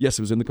contract? Yes,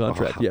 it was in the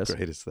contract. How yes,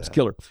 great is that? It's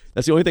killer.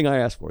 That's the only thing I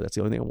asked for. That's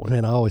the only thing I wanted.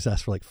 Man, I always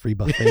ask for free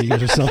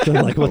buffets or something.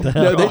 What the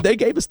hell? No, they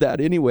gave us that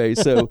anyway.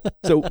 So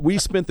we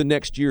spent the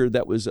next year.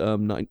 That was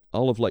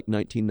all of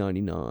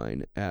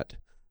 1999 at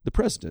the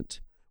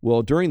President.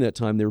 Well, during that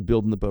time, they were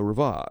building the Beau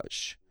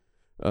Rivage.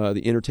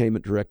 The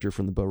entertainment director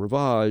from the Beau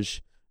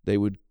Rivage, they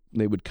would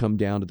come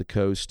down to the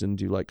coast and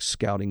do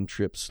scouting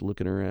trips,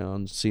 looking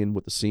around, seeing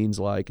what the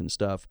scene's like and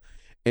stuff.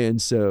 And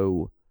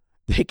so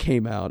they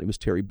came out. It was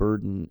Terry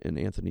Burden and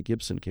Anthony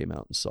Gibson came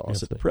out and saw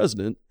us at the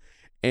President.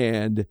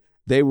 And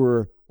they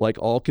were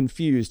all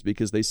confused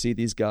because they see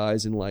these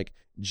guys in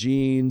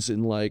jeans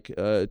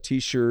and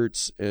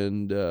T-shirts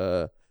and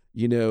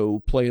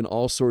playing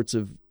all sorts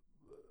of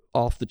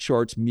off the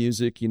charts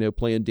music,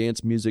 playing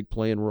dance music,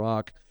 playing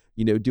rock,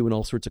 doing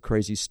all sorts of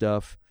crazy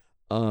stuff.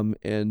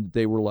 And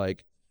they were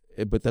like,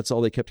 but that's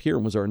all they kept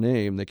hearing was our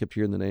name. They kept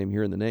hearing the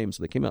name.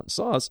 So they came out and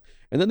saw us,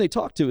 and then they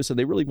talked to us, and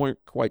they really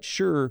weren't quite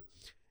sure.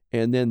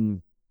 And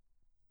then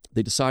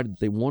they decided that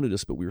they wanted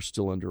us, but we were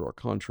still under our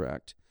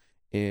contract.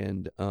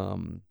 And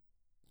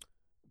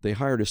they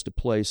hired us to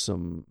play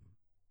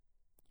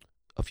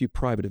a few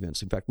private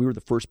events. In fact, we were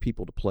the first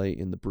people to play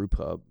in the brew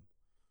pub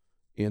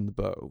in the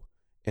Bow.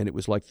 And it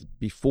was like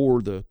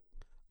before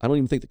I don't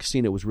even think the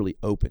casino was really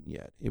open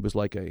yet. It was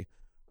like a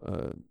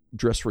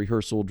dress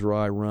rehearsal,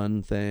 dry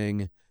run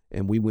thing.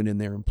 And we went in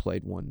there and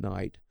played one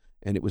night.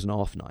 And it was an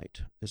off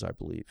night, as I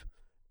believe.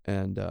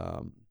 And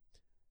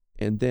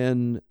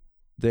then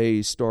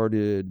they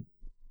started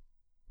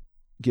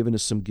giving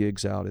us some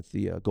gigs out at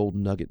the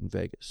Golden Nugget in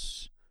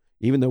Vegas,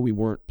 even though we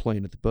weren't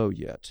playing at the Bow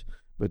yet.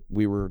 But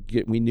we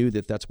knew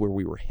that that's where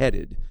we were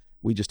headed.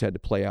 We just had to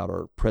play out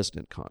our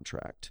president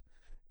contract,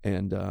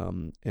 and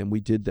we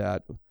did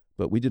that.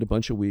 But we did a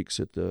bunch of weeks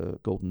at the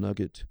Golden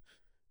Nugget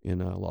in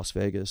Las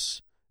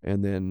Vegas,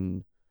 and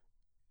then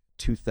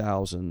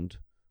 2000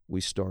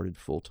 we started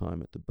full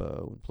time at the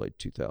Bow and played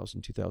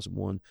 2000,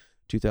 2001,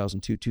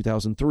 2002,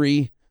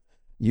 2003.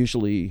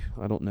 Usually,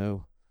 I don't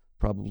know,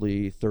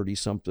 probably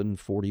 30-something,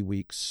 40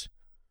 weeks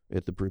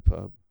at the brew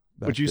pub.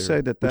 Would you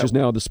say that which is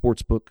now the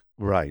sports book?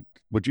 Right.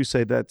 Would you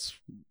say that's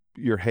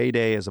your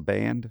heyday as a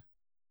band?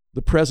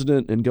 The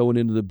president and going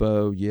into the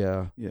Bow,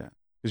 yeah. Yeah.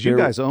 Because you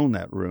guys own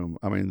that room.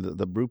 I mean,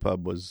 the brew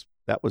pub was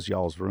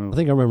y'all's room. I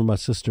think I remember my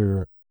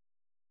sister,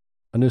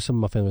 I knew some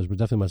of my family, but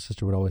definitely my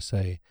sister would always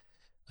say,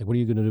 like, what are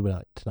you going to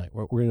do tonight?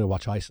 We're going to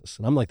watch ISIS.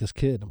 And I'm like this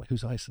kid. I'm like,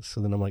 who's ISIS?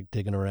 So then I'm like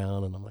digging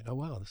around, and I'm like, oh,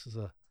 wow, this is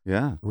a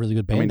really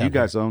good band. I mean, you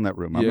guys own that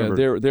room. I yeah,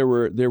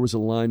 remember. there was a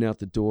line out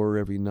the door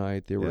every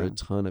night. There were a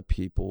ton of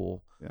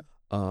people. Yeah.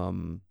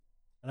 And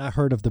I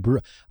heard of the brew.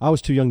 I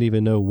was too young to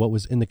even know what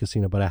was in the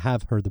casino, but I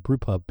have heard the brew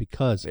pub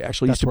because they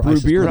actually used to brew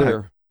beer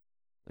there.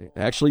 They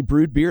actually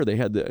brewed beer. They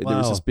had there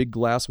was this big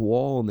glass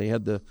wall, and they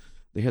had the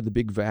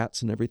big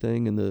vats and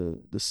everything, and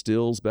the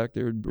stills back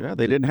there. Yeah,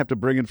 they didn't have to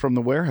bring it from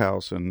the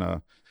warehouse and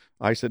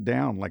ice it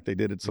down like they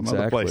did at some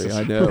other places.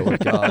 I know.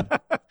 God,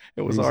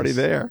 it was already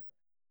there.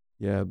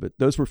 Yeah, but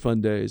those were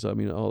fun days. I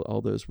mean,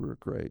 all those were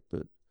great.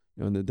 But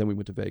and then we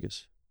went to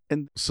Vegas.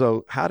 And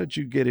so, how did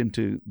you get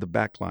into the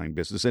backline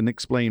business? And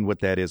explain what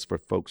that is for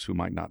folks who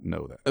might not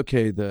know that.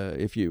 Okay,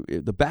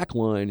 the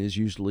backline is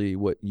usually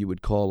what you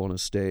would call on a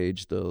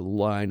stage the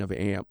line of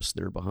amps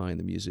that are behind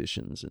the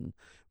musicians, and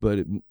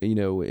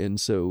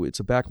so it's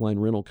a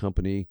backline rental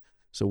company.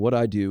 So what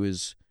I do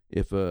is,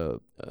 if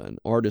an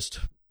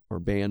artist or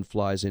band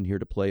flies in here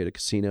to play at a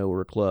casino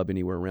or a club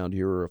anywhere around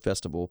here or a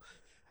festival,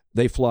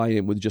 they fly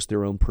in with just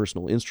their own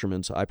personal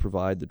instruments. I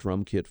provide the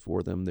drum kit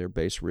for them, their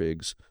bass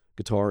rigs,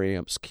 guitar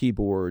amps,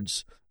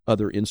 keyboards,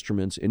 other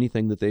instruments,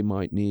 anything that they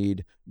might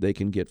need, they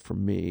can get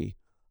from me.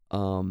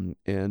 All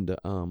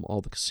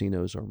the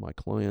casinos are my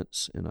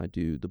clients, and I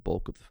do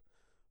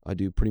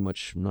pretty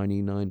much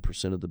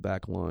 99% of the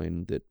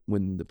backline. That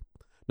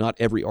not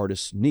every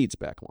artist needs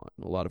backline.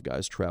 A lot of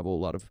guys travel.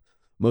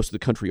 Most of the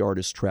country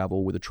artists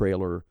travel with a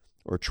trailer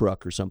or a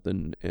truck or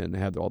something and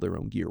have all their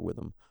own gear with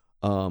them.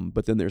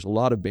 But then there's a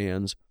lot of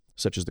bands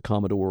such as the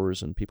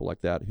Commodores and people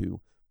like that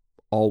who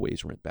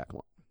always rent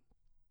backline.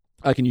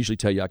 I can usually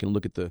tell you, I can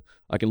look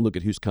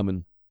at who's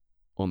coming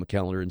on the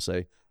calendar and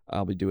say,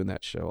 I'll be doing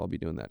that show,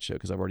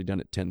 because I've already done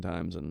it 10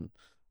 times and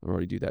I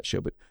already do that show.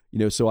 But,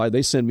 so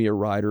they send me a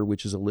rider,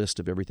 which is a list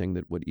of everything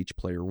what each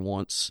player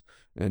wants.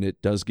 And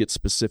it does get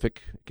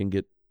specific. It can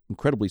get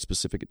incredibly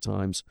specific at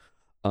times.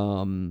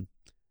 And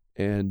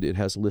it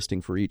has a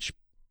listing for each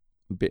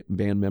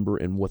band member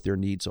and what their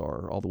needs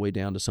are, all the way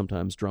down to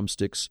sometimes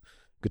drumsticks,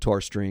 guitar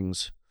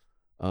strings,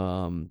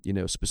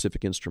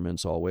 specific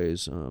instruments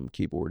always,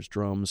 keyboards,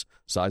 drums,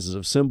 sizes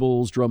of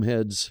cymbals, drum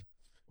heads,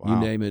 you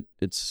name it.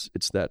 It's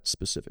that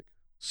specific.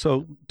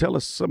 So tell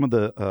us some of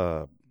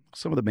the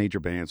major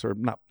bands, or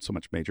not so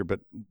much major, but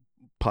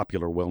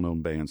popular,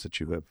 well-known bands that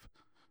you have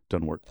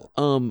done work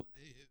for.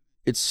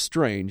 It's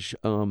strange.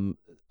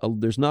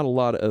 There's not a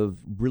lot of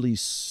really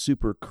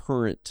super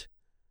current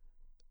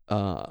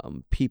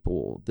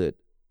people that,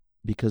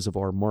 because of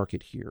our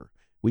market here,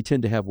 we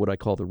tend to have what I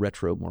call the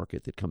retro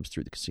market that comes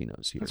through the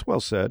casinos here. That's well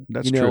said.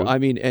 That's true. I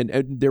mean,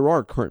 and there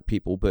are current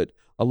people, but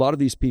a lot of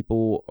these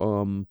people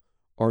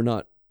are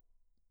not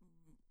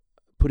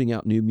putting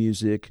out new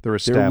music. They're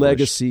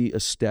legacy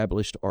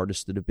established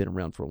artists that have been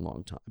around for a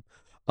long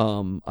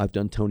time. I've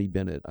done Tony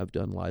Bennett. I've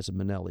done Liza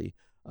Minnelli.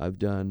 I've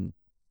done,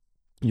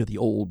 the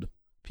old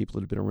people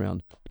that have been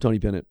around. Tony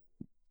Bennett,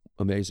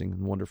 amazing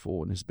and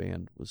wonderful, and his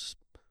band was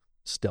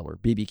stellar.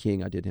 B.B.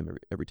 King, I did him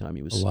every time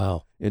he was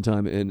in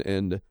time.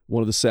 And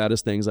one of the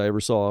saddest things I ever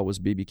saw was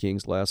B.B.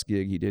 King's last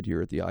gig he did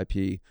here at the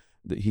IP.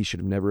 That he should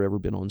have never ever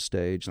been on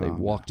stage. They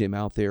walked him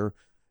out there.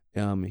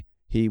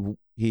 He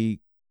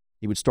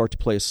would start to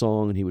play a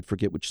song and he would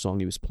forget which song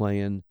he was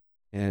playing,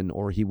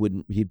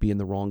 he'd be in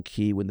the wrong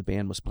key when the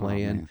band was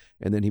playing,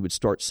 and then he would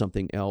start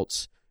something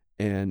else.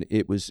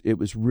 it was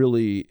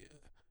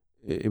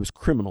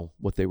criminal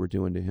what they were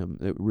doing to him.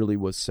 It really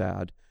was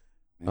sad.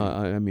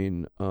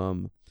 Then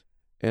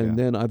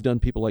I've done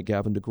people like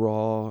Gavin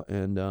DeGraw,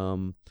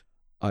 and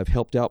I've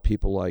helped out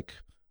people like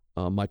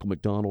Michael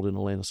McDonald and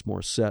Alanis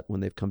Morissette when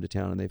they've come to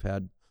town and they've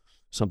had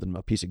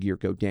a piece of gear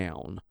go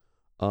down.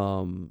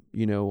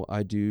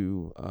 I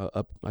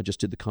just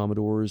did the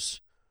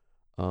Commodores.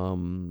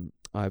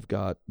 I've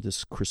got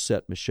this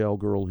Chrisette Michelle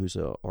girl who's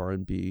a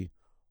R&B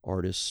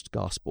artist,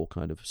 gospel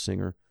kind of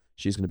singer.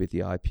 She's going to be at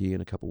the IP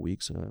in a couple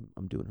weeks, and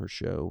I'm doing her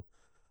show.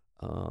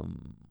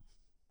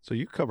 So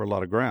you cover a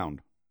lot of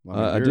ground.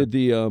 I did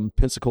the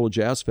Pensacola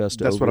Jazz Fest.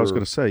 That's what I was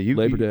going to say. You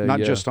Labor Day, not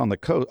just on the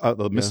coast,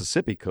 the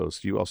Mississippi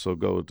coast. You also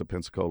go to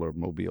Pensacola or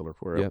Mobile or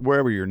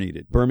wherever you're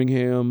needed.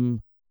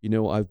 Birmingham.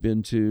 I've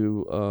been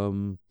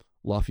to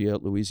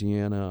Lafayette,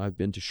 Louisiana. I've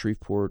been to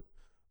Shreveport.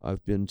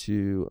 I've been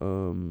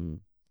to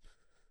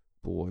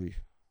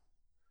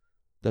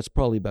that's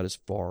probably about as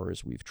far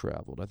as we've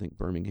traveled. I think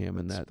Birmingham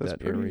and that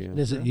area. And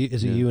is it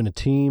you and a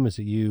team? Is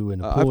it you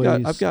and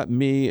employees? I've got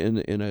me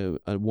and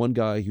a one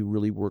guy who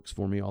really works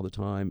for me all the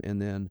time,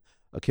 and then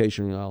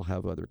occasionally I'll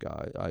have other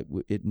guys. I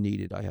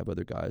have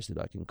other guys that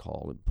I can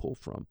call and pull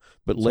from.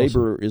 But that's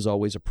labor is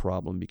always a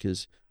problem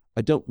because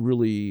I can't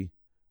really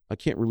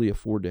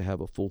afford to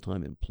have a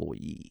full-time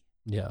employee.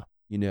 Yeah.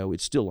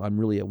 It's still, I'm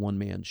really a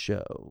one-man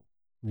show.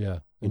 Yeah.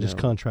 And just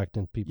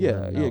contracting people.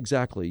 Yeah,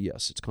 exactly.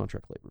 Yes, it's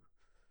contract labor.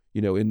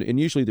 And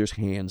usually there's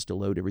hands to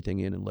load everything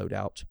in and load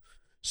out.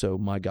 So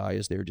my guy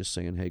is there just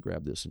saying, hey,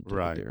 grab this and put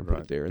it there and put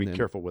it there. Be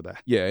careful with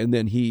that. Yeah, and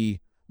then he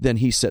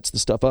sets the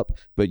stuff up.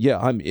 But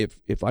yeah,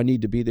 if I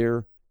need to be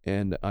there,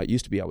 and I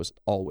used to be, I was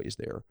always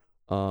there.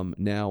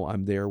 Now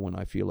I'm there when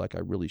I feel like I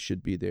really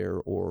should be there,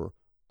 or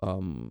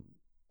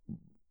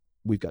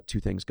we've got two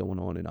things going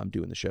on and I'm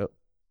doing the show.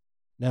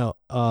 Now,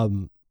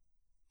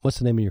 what's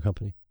the name of your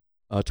company?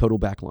 Total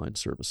Backline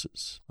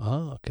Services.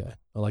 Oh, okay.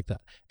 I like that.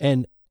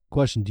 And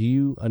question,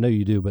 I know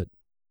you do, but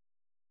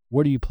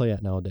where do you play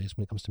at nowadays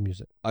when it comes to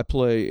music? I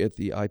play at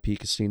the IP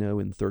Casino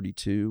in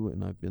 32,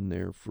 and I've been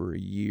there for a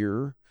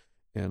year,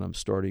 and I'm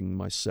starting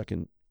my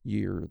second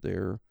year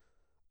there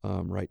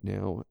right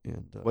now.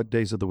 And what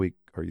days of the week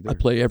are you there? I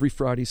play every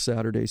Friday,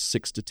 Saturday,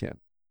 6 to 10.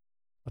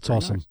 That's Very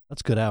awesome. Nice.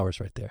 That's good hours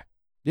right there.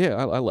 Yeah,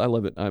 I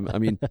love it. I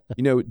mean,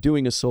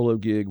 doing a solo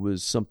gig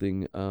was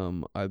something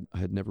I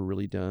had never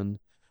really done.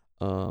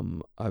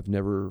 I've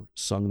never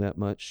sung that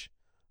much.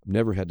 I've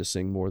never had to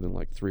sing more than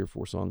like 3 or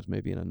 4 songs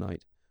maybe in a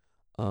night.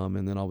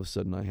 And then all of a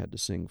sudden I had to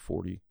sing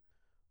 40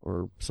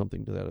 or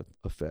something to that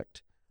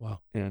effect. Wow.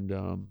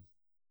 And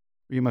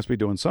you must be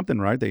doing something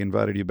right. They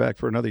invited you back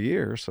for another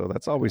year, so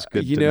that's always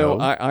good to know.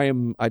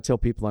 I tell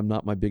people I'm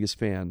not my biggest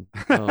fan.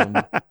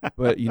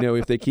 But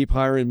if they keep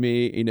hiring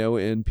me,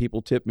 and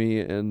people tip me,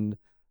 and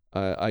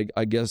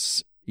I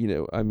guess, pay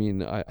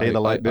the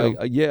light bill.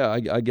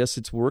 I guess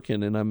it's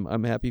working, and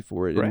I'm happy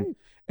for it. Right.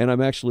 And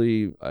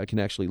I can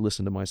actually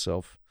listen to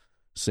myself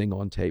sing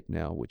on tape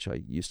now, which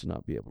I used to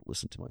not be able to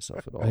listen to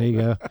myself at all. There you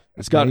go.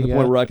 It's gotten to the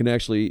point where I can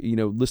actually,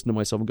 listen to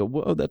myself and go,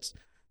 whoa, that's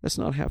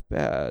not half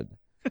bad,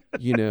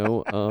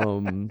 and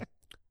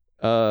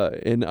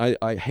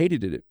I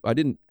hated it.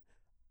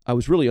 I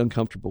was really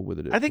uncomfortable with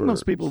it. I think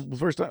most people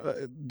first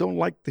don't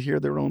like to hear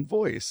their own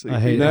voice. I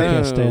hate it. I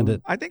can't stand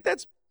it. I think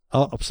that's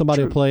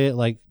somebody true. will play it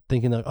like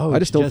thinking that, I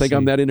just don't think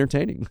I'm that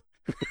entertaining.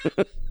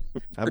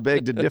 I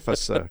beg to differ,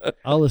 sir.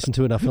 I'll listen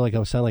to it and I feel like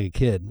I sound like a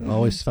kid. I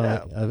always feel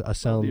like I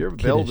sound You're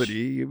kiddish. velvety.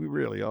 You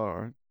really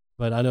are.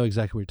 But I know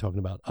exactly what you're talking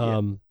about.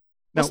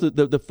 That's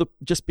the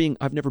just being,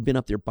 I've never been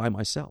up there by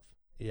myself.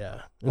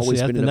 Yeah.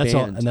 Always been in a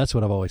band. And that's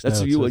what I've always known.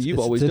 That's you've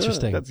always it's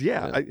done.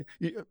 interesting.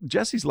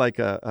 Jesse's like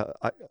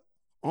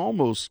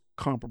almost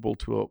comparable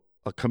to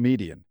a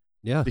comedian.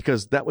 Yeah.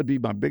 Because that would be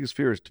my biggest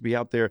fear, is to be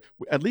out there.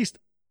 At least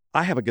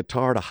I have a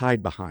guitar to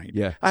hide behind.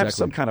 Yeah, I have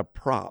some kind of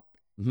prop,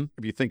 mm-hmm.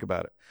 if you think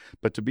about it.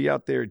 But to be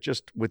out there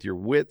just with your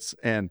wits,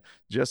 and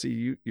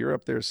Jesse, you're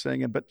up there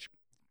singing, but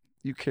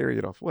you carry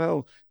it off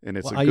well, and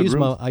it's a good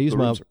room.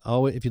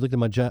 If you look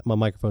at my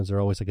microphones, they're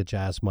always like a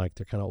jazz mic.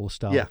 They're kind of old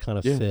style, kind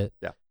of fit.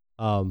 Yeah.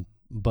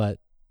 But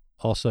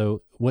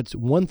also, what's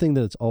one thing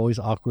that's always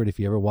awkward if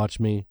you ever watch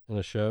me in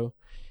a show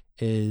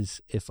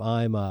is if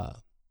I'm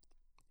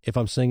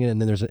singing and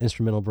then there's an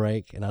instrumental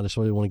break and I just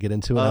really want to get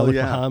into it. I look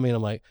behind me and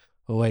I'm like,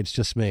 oh wait, it's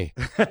just me.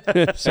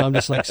 So I'm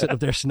just like sitting up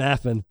there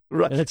snapping.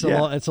 Right. And it's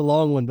a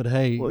long one, but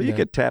hey. Well, you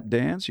could tap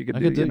dance. You could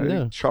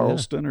do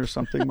Charleston or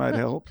something might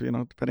help,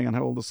 depending on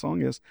how old the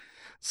song is.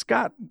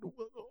 Scott,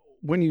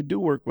 when you do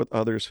work with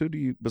others, who do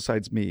you,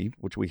 besides me,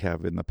 which we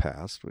have in the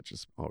past, which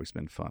has always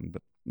been fun,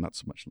 but not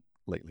so much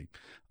lately,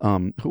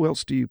 who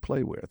else do you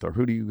play with, or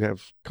who do you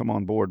have come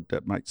on board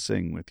that might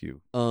sing with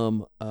you?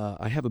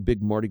 I have a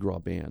big Mardi Gras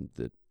band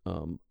that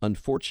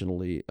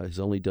unfortunately has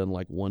only done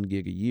like one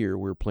gig a year.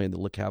 We're playing the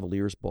Le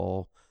Cavaliers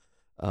Ball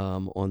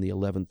on the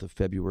 11th of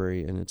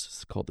February, and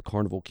it's called the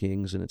Carnival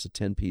Kings, and it's a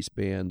 10-piece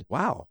band.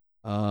 Wow.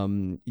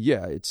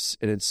 This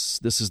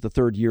is the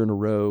third year in a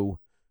row,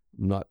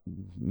 not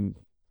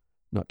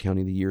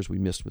counting the years we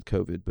missed with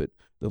COVID, but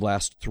the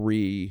last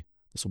 3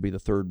 This will be the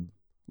third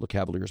Le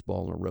Cavaliers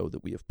ball in a row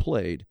that we have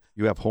played.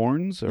 You have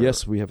horns? Or?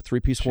 Yes, we have a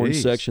 3-piece horn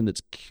section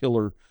that's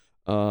killer.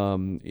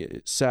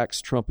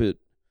 Sax, trumpet,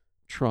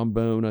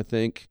 trombone, I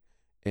think,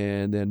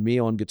 and then me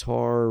on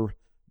guitar,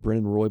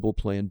 Brennan Roybal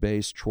playing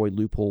bass, Troy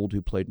Leupold,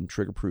 who played in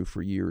Triggerproof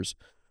for years,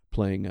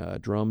 playing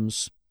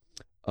drums,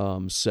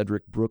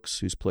 Cedric Brooks,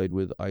 who's played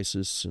with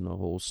ISIS and a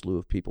whole slew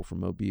of people from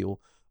Mobile,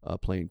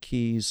 playing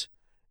keys,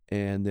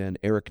 and then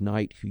Eric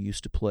Knight, who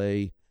used to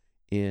play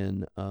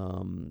in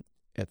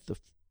at the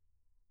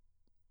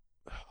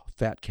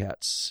Fat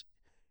Cats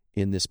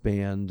in this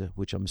band,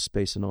 which I'm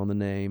spacing on the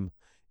name,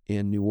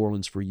 in New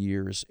Orleans for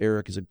years.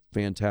 Eric is a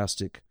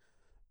fantastic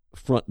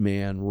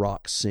frontman,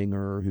 rock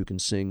singer who can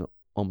sing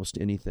almost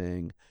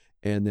anything.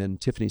 And then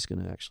Tiffany's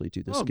going to actually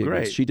do this gig.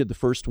 Great. She did the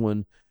first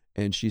one,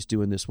 and she's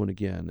doing this one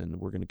again, and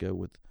we're going to go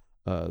with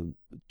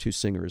 2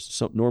 singers.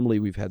 So normally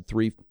we've had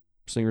 3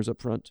 singers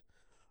up front,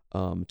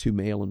 2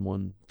 male and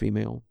 1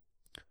 female,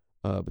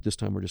 but this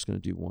time we're just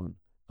going to do 1,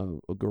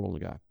 a girl and a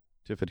guy.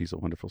 Tiffany's a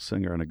wonderful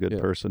singer and a good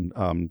person.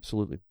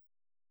 Absolutely.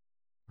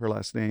 Her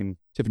last name?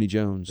 Tiffany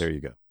Jones. There you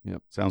go.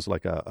 Yep. Sounds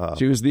like a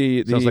she was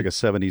the sounds like a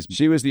 70s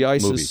She was the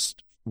ISIS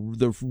movie.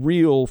 The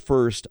real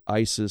first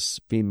ISIS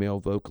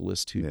female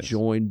vocalist who Yes.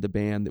 joined the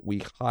band that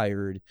we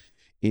hired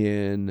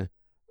in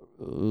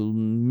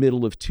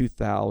middle of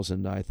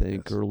 2000, I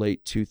think, Yes. or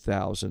late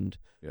 2000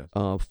 Yes.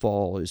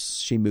 fall. Is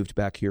she moved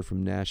back here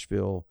from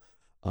Nashville.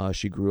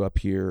 She grew up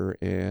here,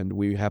 and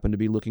we happened to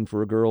be looking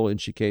for a girl, and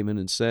she came in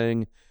and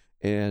sang,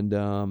 and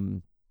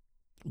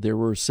there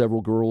were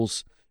several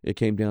girls. It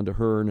came down to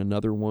her and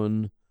another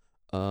one,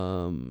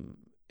 and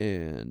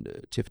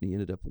Tiffany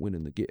ended up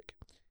winning the gig,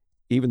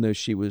 even though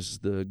she was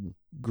the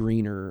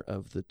greener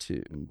of the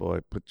 2. And boy,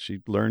 but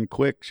she learned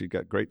quick. She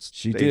got great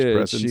She stage did.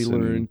 presence. She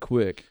learned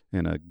quick.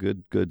 And a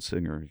good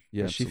singer.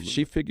 Yeah, Absolutely.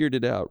 she figured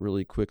it out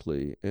really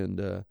quickly.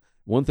 And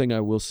one thing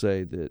I will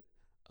say that,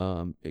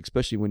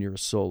 especially when you're a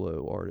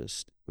solo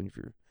artist,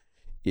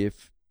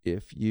 if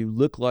you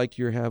look like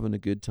you're having a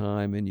good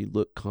time and you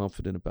look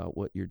confident about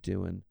what you're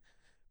doing,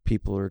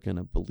 people are going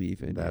to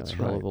believe in That's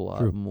you a hell of a right. lot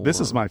True. more.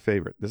 This is my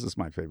favorite.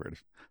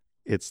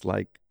 It's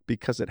like,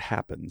 because it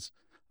happens,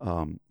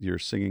 you're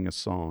singing a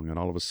song and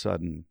all of a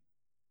sudden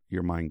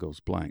your mind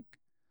goes blank.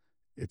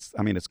 It's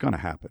going to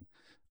happen.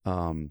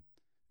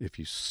 If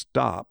you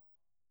stop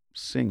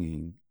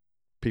singing,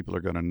 people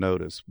are going to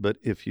notice. But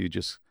if you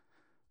just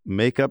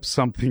make up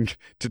something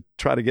to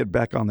try to get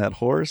back on that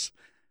horse,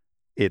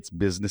 it's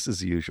business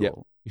as usual.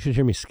 Yep. You should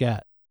hear me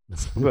scat.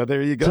 Well,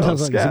 there you go.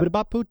 Sometimes like, Scat.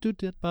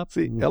 zibbity-bop-boot-doot-bop.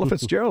 See, Ella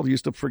Fitzgerald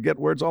used to forget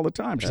words all the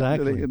time.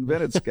 Exactly. They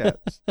invented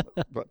scats.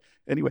 But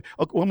anyway,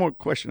 okay, one more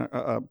question.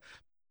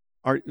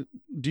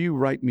 Do you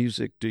write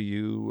music? Do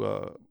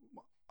you?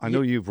 I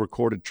know you've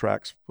recorded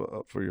tracks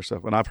for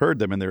yourself, and I've heard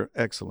them, and they're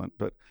excellent.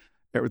 But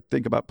ever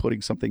think about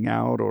putting something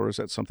out, or is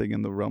that something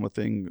in the realm of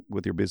thing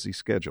with your busy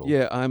schedule?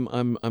 Yeah,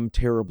 I'm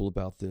terrible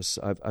about this.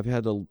 I've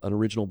had an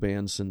original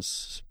band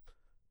since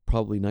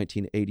probably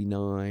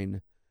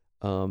 1989.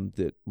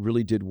 That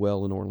really did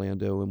well in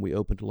Orlando, and we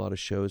opened a lot of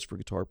shows for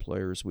guitar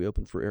players. We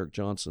opened for Eric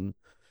Johnson,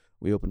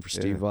 we opened for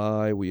Steve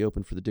Vai, we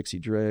opened for the Dixie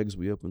Dregs,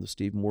 we opened the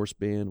Steve Morse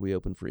Band, we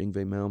opened for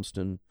Yngwie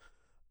Malmsteen,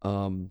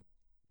 and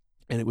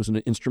it was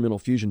an instrumental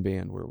fusion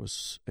band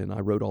and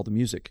I wrote all the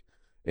music,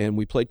 and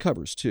we played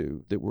covers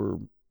too that were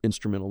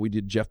instrumental. We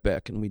did Jeff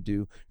Beck, and we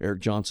do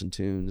Eric Johnson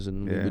tunes,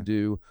 and we would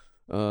do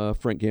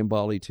Frank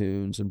Gambale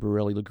tunes, and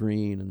Borelli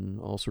Lagreen, and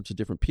all sorts of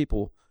different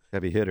people.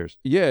 Heavy hitters.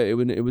 Yeah, it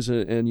was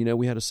and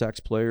we had a sax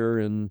player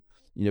and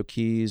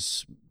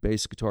keys,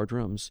 bass, guitar,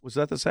 drums. Was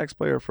that the sax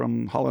player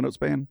from Hall & Oates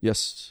band?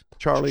 Yes,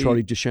 Charlie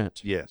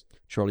Duchamp. Yes.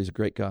 Charlie's a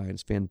great guy,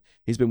 and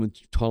he's been with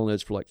Hall &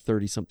 Oates for like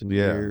 30-something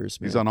years.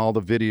 He's man. on all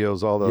the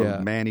videos, all the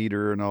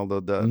Man-Eater and all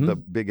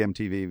the big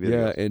MTV videos.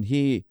 Yeah,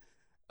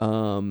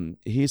 and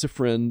he's a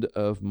friend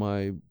of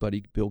my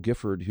buddy Bill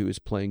Gifford, who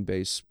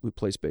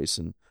plays bass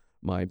in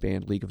my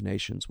band League of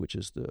Nations, which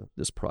is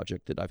this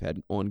project that I've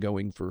had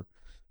ongoing for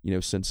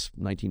since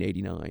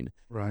 1989.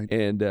 Right.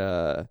 And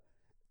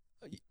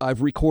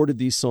I've recorded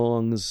these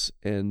songs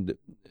and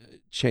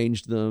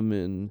changed them,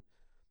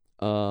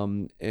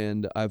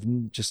 and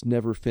I've just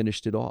never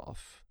finished it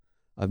off.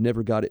 I've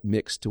never got it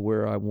mixed to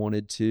where I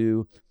wanted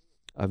to.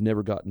 I've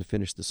never gotten to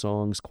finish the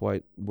songs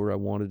quite where I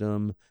wanted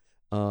them.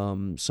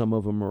 Some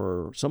of them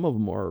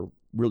are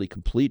really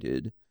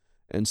completed,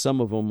 and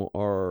some of them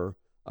are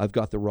I've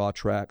got the raw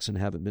tracks and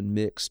haven't been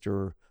mixed,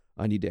 or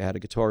I need to add a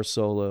guitar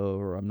solo,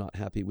 or I'm not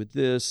happy with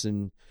this.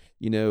 And,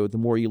 the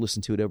more you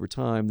listen to it over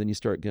time, then you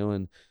start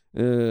going,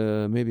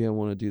 maybe I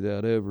want to do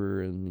that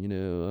over. And,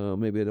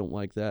 maybe I don't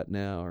like that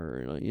now, or,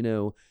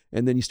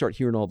 and then you start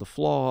hearing all the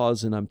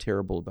flaws, and I'm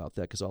terrible about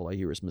that because all I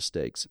hear is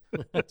mistakes.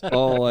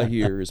 All I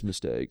hear is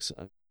mistakes.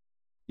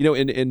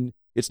 And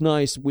it's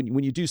nice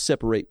when you do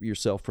separate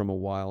yourself from a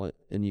while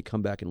and you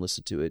come back and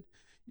listen to it,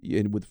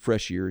 and with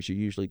fresh ears, you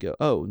usually go,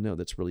 oh, no,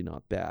 that's really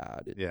not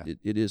bad.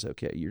 It is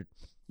okay.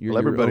 You're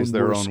everybody's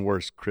their worst own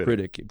worst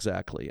critic.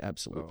 Exactly.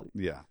 Absolutely. So,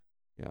 yeah.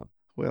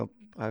 Well,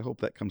 I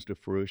hope that comes to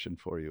fruition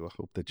for you. I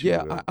hope that you.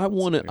 Yeah, I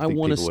want to. I think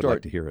want to people would start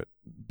like to hear it.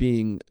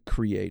 being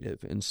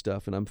creative and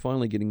stuff, and I'm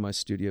finally getting my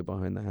studio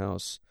behind the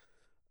house,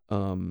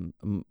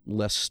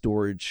 less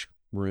storage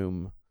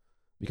room,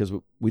 because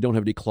we don't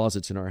have any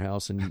closets in our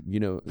house, and you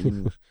know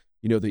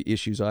the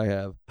issues I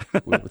have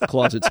with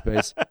closet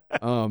space.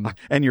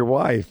 And your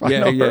wife, Yeah, I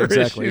know yeah, her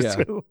exactly. issues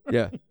Yeah, too.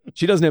 yeah.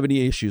 She doesn't have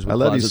any issues with I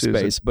love you, closet Susan.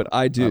 space, but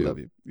I do. I love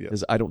you. Yeah.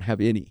 Because I don't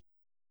have any.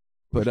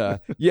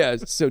 But yeah,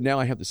 so now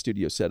I have the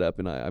studio set up,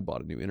 and I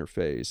bought a new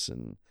interface,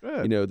 and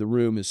Good. the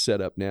room is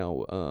set up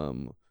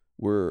now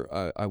where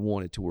I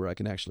want it to where I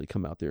can actually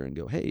come out there and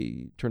go,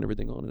 hey, turn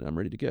everything on, and I'm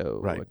ready to go.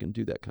 Right. I can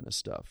do that kind of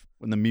stuff.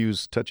 When the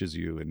muse touches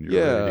you and you're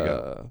ready to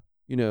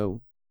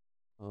go.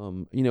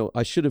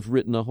 I should have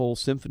written a whole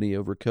symphony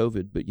over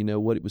COVID, but you know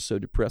what? It was so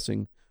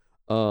depressing.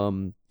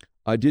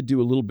 I did do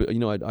a little bit.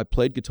 I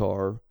played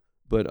guitar,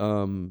 but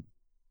I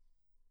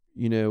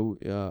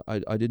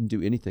didn't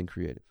do anything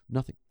creative.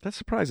 Nothing. That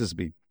surprises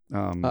me.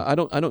 I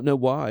don't know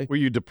why. Were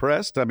you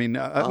depressed? I mean,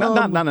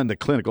 not in the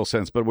clinical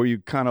sense, but were you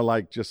kind of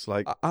like just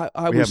like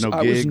I we was have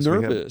no gigs,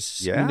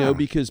 nervous,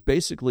 because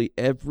basically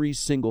every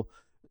single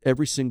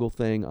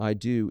thing I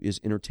do is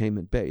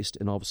entertainment based,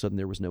 and all of a sudden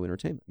there was no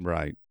entertainment.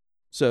 Right.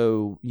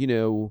 So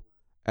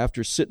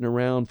after sitting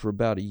around for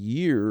about a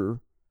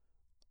year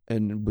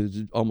and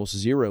with almost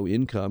zero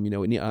income,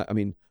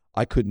 and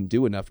I couldn't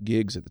do enough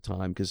gigs at the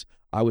time because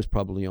I was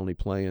probably only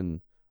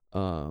playing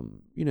 4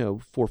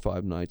 or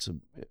 5 nights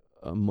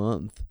a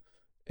month,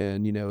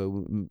 and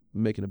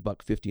making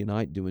 $150 a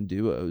night doing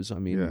duos. I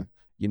mean,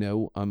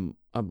 I'm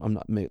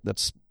not.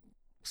 That's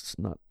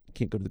not.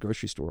 Can't go to the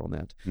grocery store on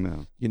that.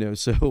 No.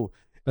 So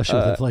Especially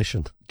with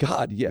inflation.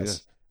 God, yes.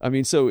 Yes. I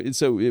mean, so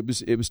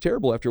it was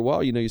terrible. After a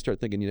while, you start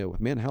thinking,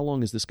 man, how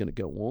long is this going to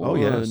go on? Oh,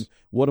 yes.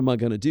 What am I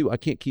going to do? I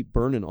can't keep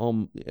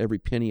burning every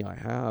penny I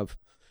have,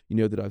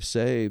 that I've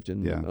saved,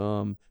 and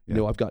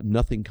I've got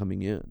nothing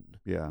coming in.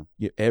 Yeah.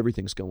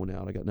 Everything's going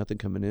out. I got nothing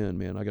coming in,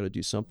 man. I got to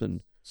do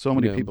something. So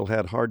many people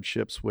had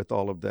hardships with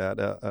all of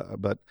that,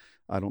 but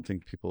I don't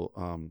think people,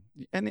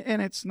 and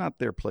it's not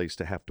their place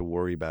to have to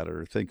worry about it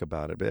or think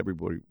about it. But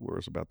everybody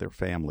worries about their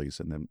families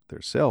and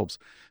themselves.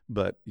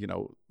 But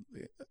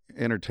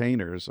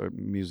entertainers or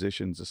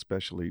musicians,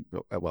 especially,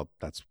 well,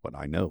 that's what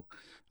I know.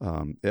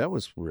 That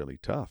was really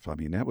tough. I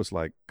mean, that was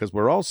like, because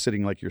we're all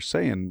sitting, like you're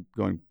saying,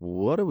 going,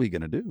 what are we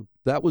going to do?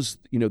 That was,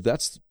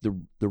 that's the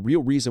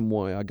real reason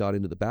why I got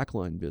into the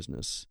backline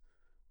business,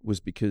 was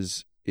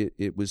because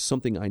it was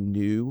something I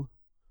knew.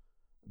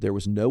 There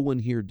was no one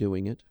here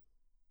doing it.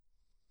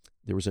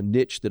 There was a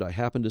niche that I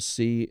happened to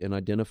see and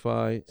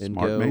identify and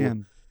Smart go,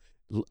 man.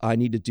 I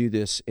need to do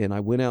this. And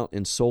I went out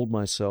and sold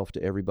myself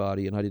to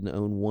everybody, and I didn't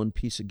own one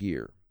piece of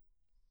gear.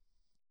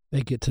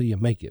 Make it till you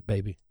make it,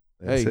 baby.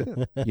 That's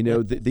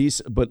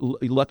it. But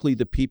luckily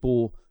the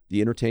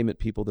entertainment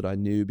people that I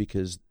knew,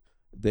 because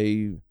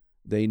they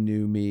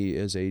knew me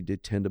as a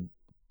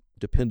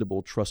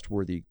dependable,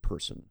 trustworthy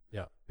person.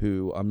 Yeah.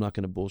 Who I'm not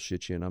going to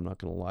bullshit you, and I'm not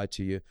going to lie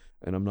to you,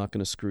 and I'm not going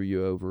to screw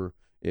you over.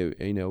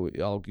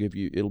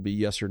 It'll be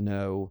yes or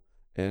no,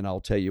 and I'll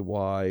tell you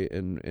why,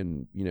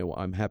 and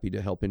I'm happy to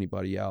help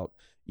anybody out,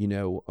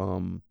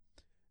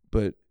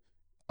 but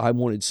I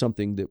wanted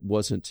something that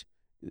wasn't.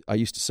 I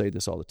used to say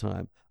this all the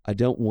time. I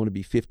don't want to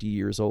be 50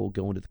 years old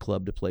going to the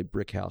club to play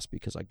Brick House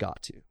because I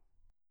got to.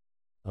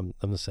 I'm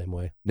the same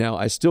way. Now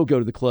I still go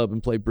to the club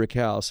and play Brick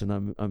House,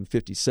 and I'm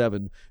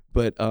 57.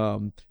 But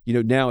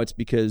now it's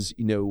because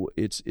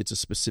it's a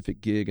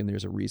specific gig and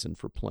there's a reason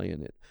for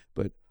playing it.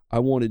 But I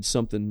wanted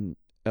something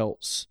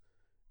else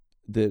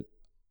that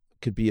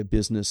could be a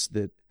business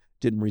that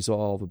didn't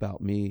resolve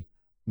about me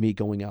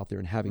going out there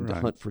and having to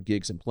hunt for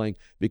gigs and playing,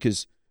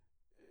 because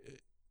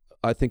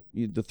I think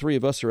the three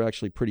of us are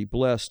actually pretty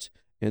blessed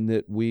in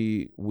that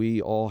we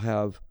all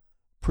have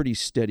pretty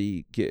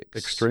steady gigs.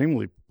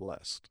 Extremely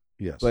blessed.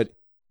 Yes. But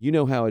you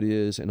know how it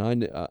is, and I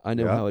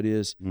know how it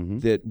is,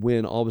 that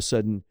when all of a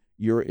sudden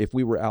if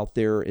we were out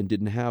there and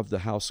didn't have the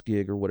house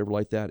gig or whatever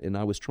like that, and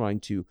I was trying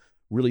to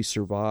really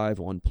survive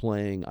on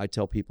playing, I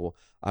tell people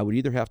I would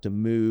either have to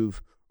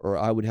move or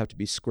I would have to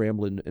be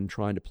scrambling and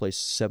trying to play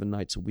 7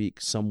 nights a week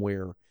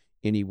somewhere,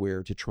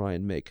 anywhere, to try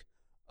and make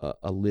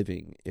a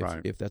living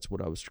if that's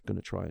what I was going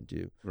to try and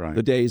do. Right.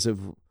 The days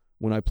of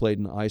when I played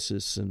in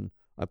ISIS and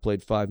I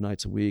played 5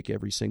 nights a week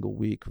every single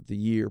week of the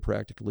year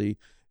practically,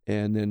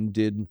 and then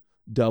did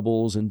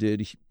doubles and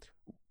did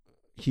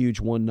huge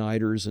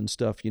one-nighters and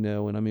stuff,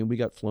 and I mean, we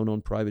got flown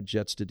on private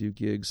jets to do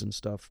gigs and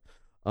stuff,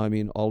 I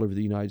mean, all over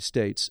the United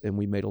States, and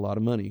we made a lot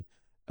of money.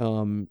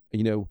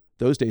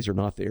 Those days are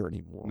not there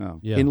anymore. No.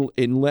 Yeah.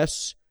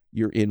 Unless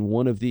you're in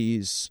one of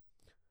these,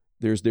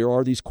 there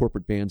are these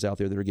corporate bands out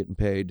there that are getting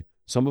paid.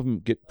 Some of them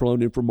get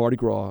flown in for Mardi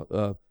Gras,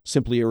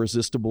 Simply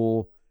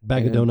Irresistible,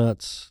 Bag of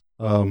Donuts,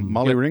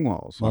 Molly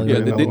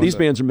Ringwalds. These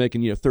bands are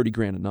making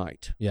 $30,000 a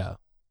night. Yeah.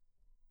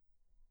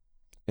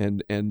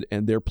 And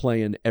they're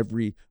playing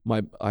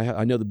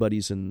I know the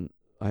buddies, and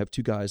I have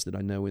 2 guys that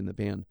I know in the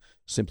band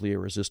Simply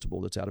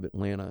Irresistible that's out of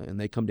Atlanta, and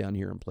they come down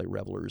here and play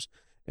Revelers,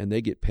 and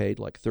they get paid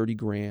like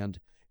 $30,000,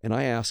 And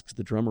I asked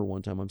the drummer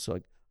one time, I'm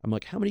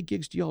like, how many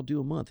gigs do y'all do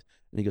a month?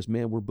 And he goes,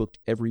 man, we're booked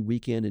every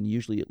weekend and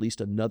usually at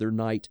least another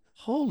night.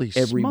 Holy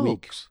every smokes.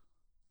 week.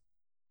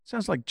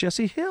 Sounds like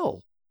Jesse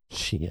Hill.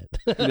 Shit.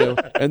 You know,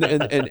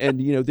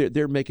 and you know,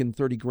 they're making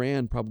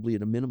 $30,000 probably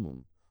at a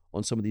minimum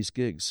on some of these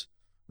gigs.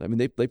 I mean,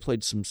 they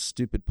played some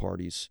stupid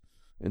parties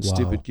and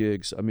stupid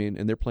gigs. I mean,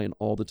 and they're playing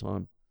all the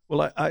time.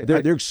 Well,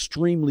 they're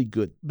extremely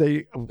good.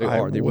 They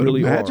are. They would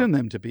really imagine are.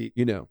 them to be.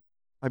 You know,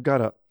 I've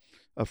got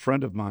a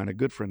friend of mine, a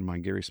good friend of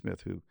mine, Gary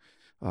Smith, who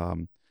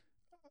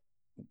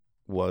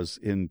was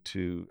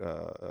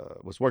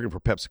working for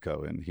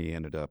PepsiCo, and he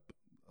ended up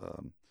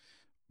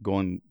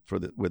going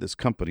with his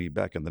company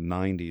back in the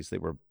 90s. They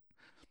were,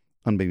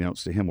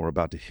 unbeknownst to him, were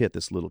about to hit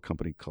this little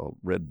company called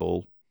Red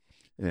Bull,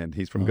 and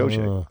he's from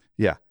Gaucher.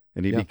 Yeah.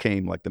 And he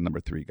became like the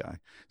number 3 guy.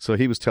 So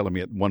he was telling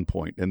me at one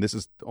point, and this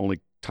is only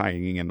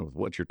tying in with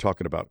what you're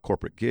talking about,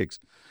 corporate gigs,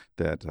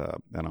 that,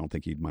 and I don't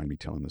think he'd mind me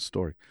telling this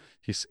story,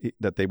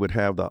 that they would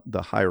have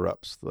the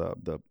higher-ups,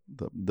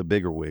 the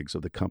bigger wigs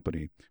of the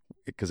company,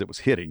 because it was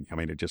hitting. I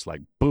mean, it just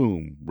like,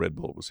 boom, Red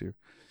Bull was here.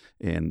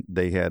 And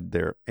they had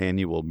their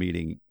annual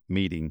meeting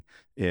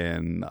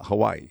in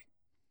Hawaii.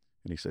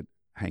 And he said,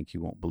 Hank,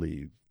 you won't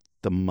believe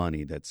the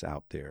money that's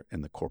out there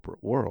in the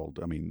corporate world.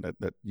 I mean,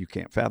 that you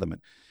can't fathom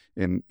it.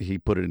 And he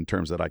put it in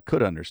terms that I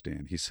could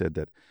understand. He said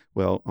that,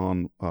 well,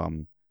 on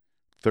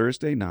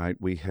Thursday night,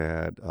 we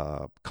had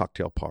a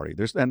cocktail party.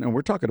 And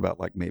we're talking about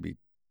like maybe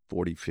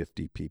 40,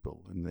 50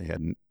 people. And they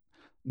had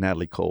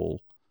Natalie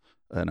Cole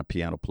and a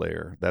piano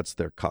player. That's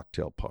their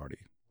cocktail party.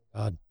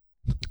 God.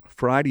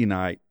 Friday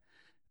night,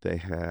 they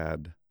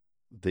had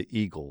the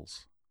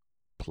Eagles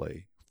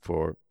play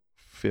for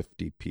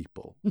 50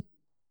 people.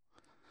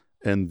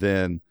 And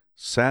then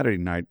Saturday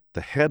night,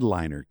 the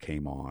headliner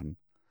came on,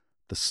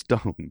 the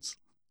Stones.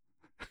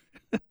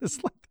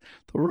 It's like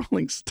the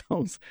Rolling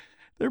Stones.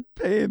 They're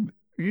paying,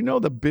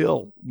 the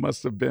bill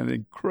must have been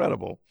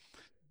incredible.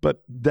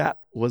 But that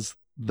was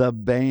the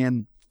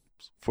band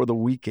for the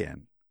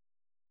weekend.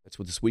 That's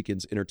what this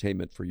weekend's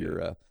entertainment for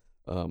your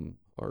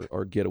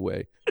our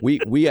getaway.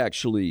 We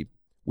actually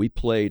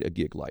played a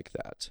gig like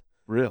that.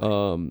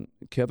 Really?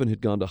 Kevin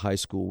had gone to high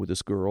school with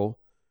this girl,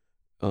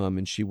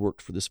 and she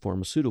worked for this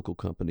pharmaceutical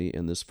company,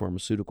 and this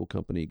pharmaceutical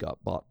company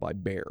got bought by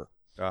Bayer.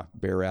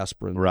 Bayer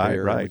asprin,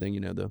 Bayer, everything,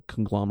 the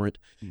conglomerate.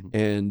 Mm-hmm.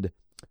 And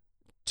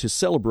to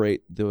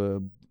celebrate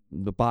the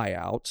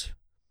buyout,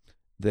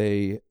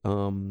 the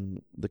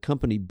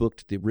company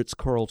booked the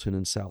Ritz-Carlton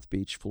in South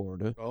Beach,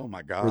 Florida. Oh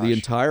my gosh. For the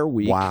entire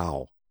week.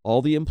 Wow.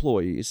 All the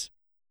employees.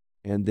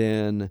 And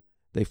then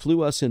they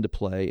flew us into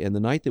play, and the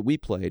night that we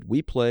played,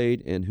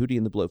 and Hootie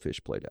and the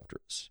Blowfish played after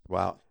us.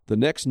 Wow. The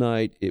next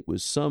night, it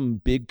was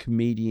some big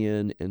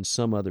comedian and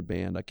some other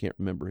band. I can't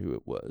remember who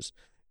it was.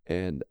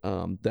 And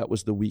that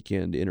was the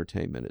weekend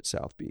entertainment at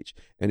South Beach.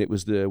 And it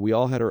was we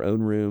all had our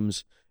own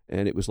rooms,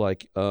 and it was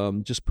like,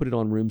 just put it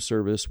on room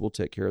service. We'll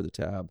take care of the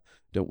tab.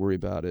 Don't worry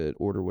about it.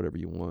 Order whatever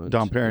you want.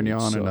 Dom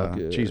Perignon and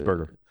a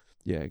cheeseburger.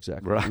 Yeah,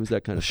 exactly. Right. It was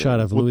that kind of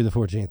shot of Louis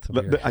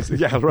XIV.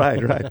 Yeah,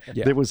 right.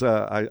 Yeah. There was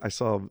I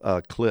saw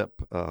a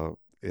clip.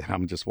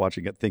 I'm just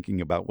watching it,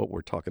 thinking about what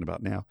we're talking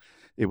about now.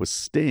 It was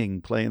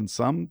Sting playing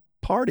some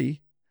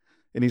party,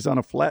 and he's on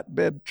a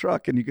flatbed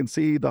truck, and you can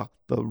see the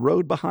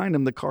road behind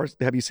him. The cars.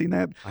 Have you seen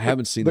that? I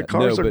haven't seen the that. The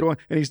cars are going,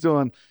 and he's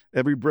doing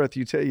Every Breath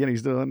You Take, and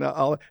he's doing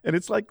all, and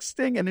it's like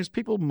Sting, and there's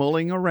people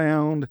mulling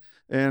around,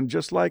 and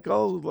just like,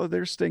 oh, well,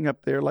 there's Sting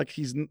up there, like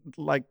he's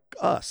like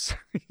us.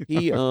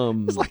 He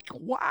it's like,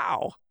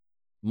 wow.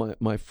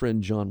 My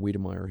friend John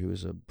Wiedemeyer, who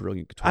is a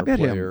brilliant guitar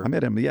player. I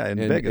met him. Yeah, in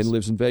Vegas, and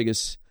lives in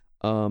Vegas.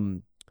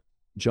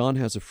 John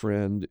has a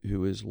friend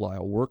who is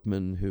Lyle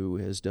Workman, who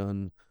has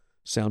done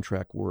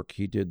soundtrack work.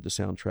 He did the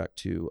soundtrack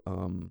to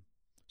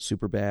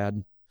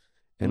Superbad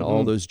and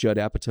all those Judd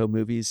Apatow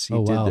movies.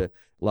 He did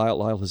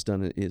Lyle has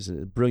done it. Is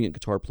a brilliant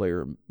guitar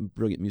player,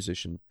 brilliant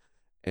musician,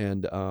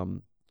 and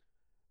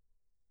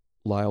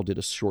Lyle did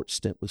a short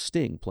stint with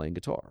Sting playing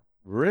guitar.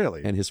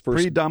 Really? And his first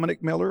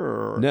pre-Dominic Miller,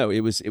 or no? It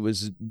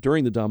was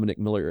during the Dominic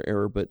Miller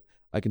era. But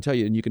I can tell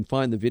you, and you can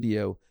find the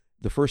video.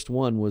 The first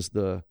one was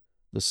the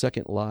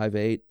second Live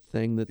 8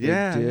 thing that they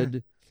did. Yeah.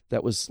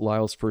 That was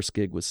Lyle's first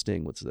gig with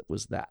Sting.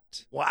 Was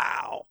that?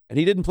 Wow! And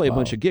he didn't play a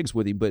bunch of gigs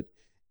with him, but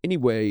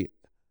anyway,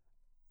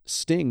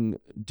 Sting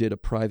did a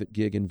private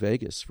gig in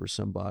Vegas for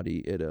somebody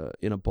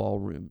in a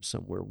ballroom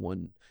somewhere.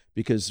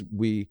 Because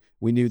we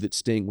knew that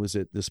Sting was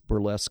at this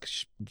burlesque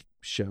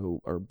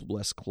show or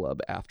burlesque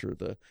club after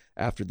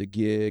the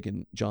gig,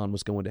 and John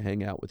was going to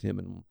hang out with him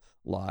and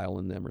Lyle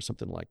and them or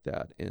something like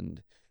that.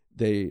 And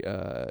they,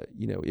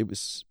 it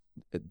was.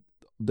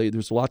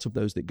 There's lots of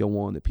those that go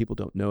on that people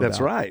don't know about.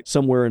 That's right.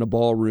 Somewhere in a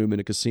ballroom in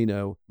a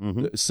casino,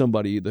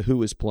 somebody, The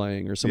Who is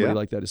playing, or somebody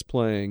like that is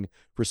playing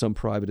for some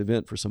private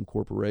event for some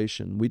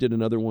corporation. We did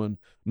another one,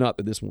 not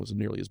that this one was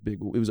nearly as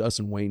big. It was us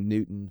and Wayne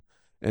Newton,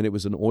 and it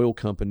was an oil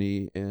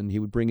company, and he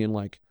would bring in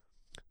like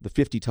the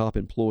 50 top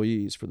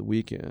employees for the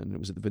weekend. It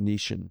was at the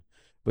Venetian.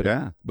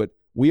 But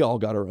we all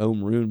got our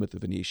own room at the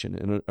Venetian,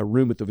 and a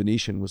room at the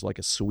Venetian was like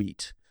a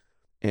suite.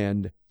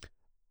 And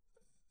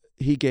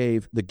he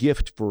gave the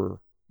gift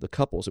for the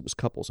couples. It was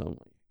couples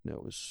only.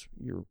 It was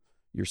your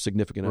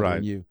significant other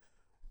and you.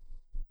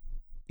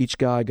 Each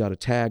guy got a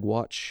tag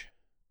watch.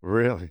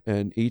 Really?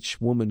 And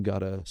each woman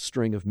got a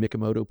string of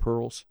Mikimoto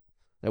pearls.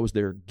 That was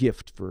their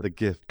gift for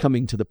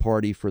coming to the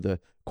party for the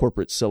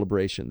corporate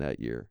celebration that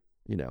year.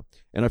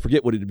 And I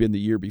forget what it had been the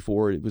year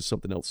before. It was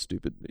something else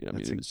stupid. I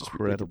mean, it was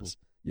incredible.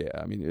 Yeah,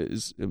 I mean, it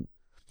was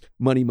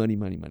money,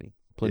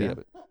 plenty of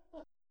it.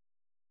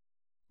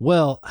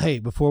 Well, hey,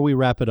 before we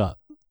wrap it up,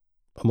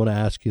 I'm going to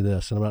ask you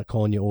this, and I'm not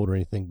calling you old or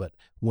anything, but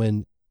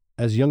when,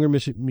 as younger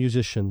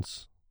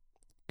musicians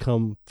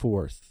come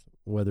forth,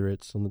 whether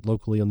it's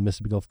locally on the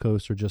Mississippi Gulf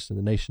Coast or just in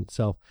the nation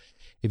itself,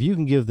 if you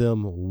can give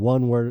them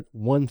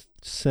one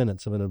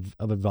sentence of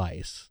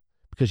advice,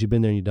 because you've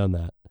been there and you've done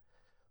that,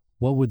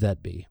 what would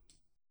that be?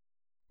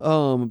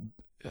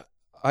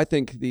 I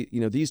think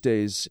these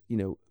days,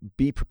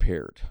 be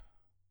prepared.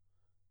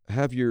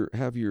 Have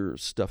your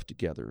stuff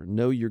together.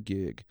 Know your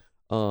gig.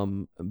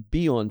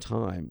 Be on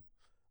time.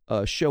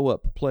 Show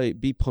up. Play.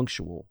 Be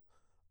punctual.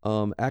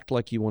 Act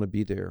like you want to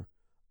be there.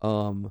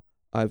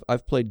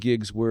 I've played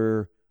gigs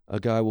where a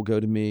guy will go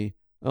to me,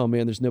 "Oh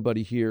man, there's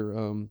nobody here.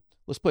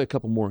 Let's play a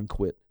couple more and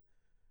quit."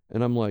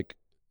 And I'm like,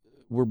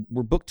 "We're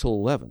booked till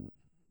 11,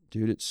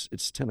 dude.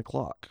 It's 10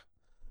 o'clock."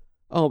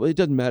 "Oh, but it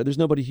doesn't matter. There's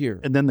nobody here."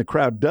 And then the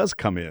crowd does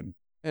come in.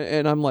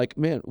 And I'm like,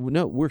 "Man,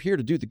 no, we're here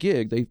to do the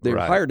gig. They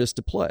hired us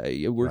to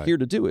play. We're here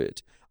to do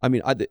it." I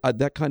mean, I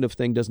that kind of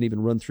thing doesn't even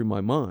run through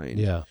my mind.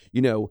 Yeah.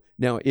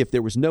 Now if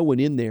there was no one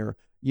in there,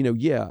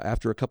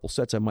 after a couple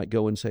sets, I might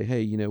go and say,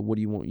 "Hey, what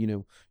do you want?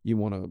 You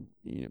want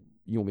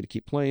me to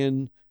keep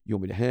playing? You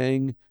want me to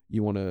hang?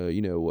 You want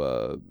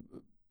to,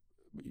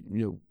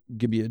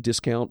 give me a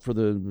discount for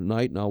the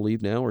night and I'll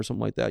leave now," or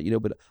something like that.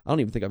 But I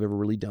don't even think I've ever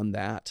really done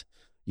that.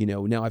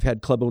 Now I've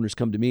had club owners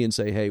come to me and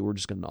say, "Hey, we're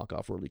just going to knock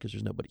off early because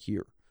there's nobody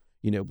here,"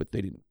 but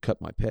they didn't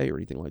cut my pay or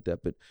anything like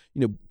that. But,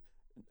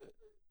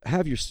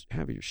 have your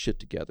shit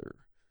together,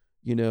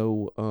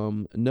 know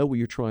what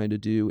you're trying to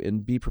do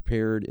and be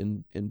prepared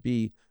and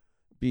be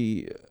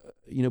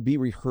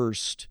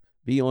rehearsed,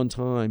 be on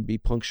time, be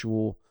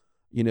punctual,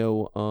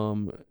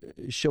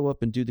 show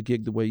up and do the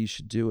gig the way you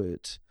should do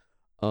it.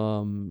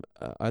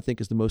 I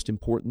think is the most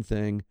important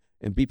thing,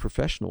 and be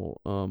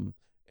professional.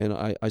 And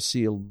I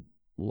see a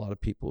lot of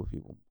people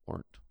who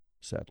aren't,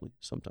 sadly,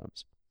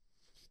 sometimes,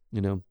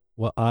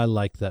 Well, I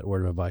like that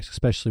word of advice,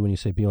 especially when you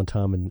say be on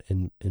time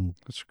and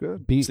that's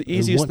good. It's the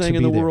easiest thing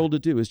in the world to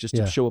do is just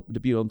to show up, to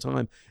be on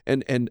time.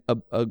 And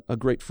a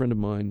great friend of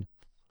mine,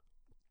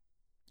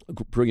 a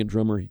brilliant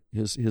drummer,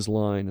 his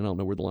line, and I don't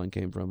know where the line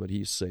came from, but he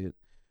used to say it: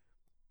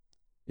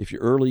 "If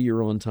you're early,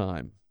 you're on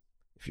time.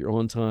 If you're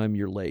on time,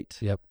 you're late.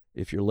 Yep.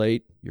 If you're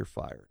late, you're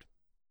fired."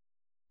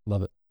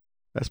 Love it.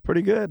 That's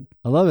pretty good.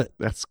 I love it.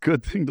 That's a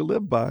good thing to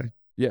live by.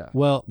 Yeah.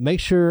 Well, make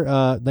sure,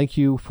 thank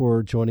you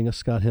for joining us,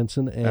 Scott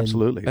Hinson. And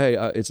absolutely. Hey,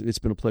 it's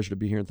been a pleasure to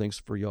be here, and thanks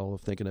for y'all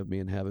thinking of me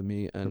and having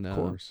me. And of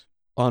course.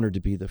 Honored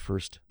to be the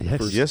first.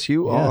 Yes,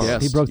 you are.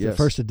 Yes, he broke the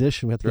first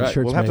edition. We have to get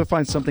shirts We'll have made. to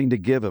find something to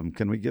give him.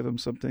 Can we give him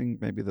something?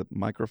 Maybe the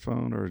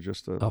microphone or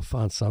just I'll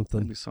find something.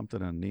 Maybe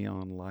something, a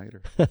neon light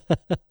or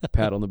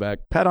pat on the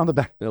back. Pat on the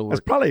back. That's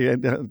probably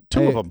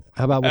two of them.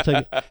 How about we'll take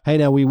it? Hey,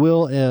 now we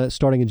will,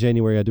 starting in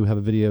January, I do have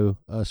a video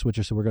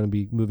switcher, so we're going to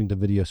be moving to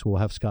video, so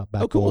we'll have Scott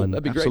back on.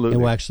 That'd be great. Absolutely.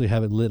 And we'll actually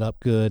have it lit up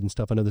good and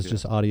stuff. I know this is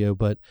just audio,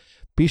 but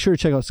be sure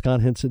to check out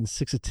Scott Hinson,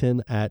 6 of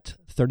 10 at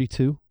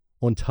 32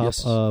 on top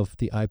of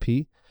the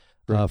IP.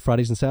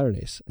 Fridays and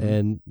Saturdays,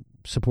 and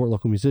support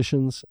local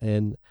musicians.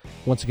 And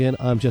once again,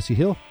 I'm Jesse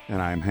Hill. And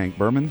I'm Hank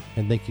Berman.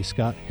 And thank you,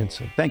 Scott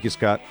Hinson. Thank you,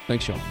 Scott.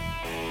 Thanks, Sean.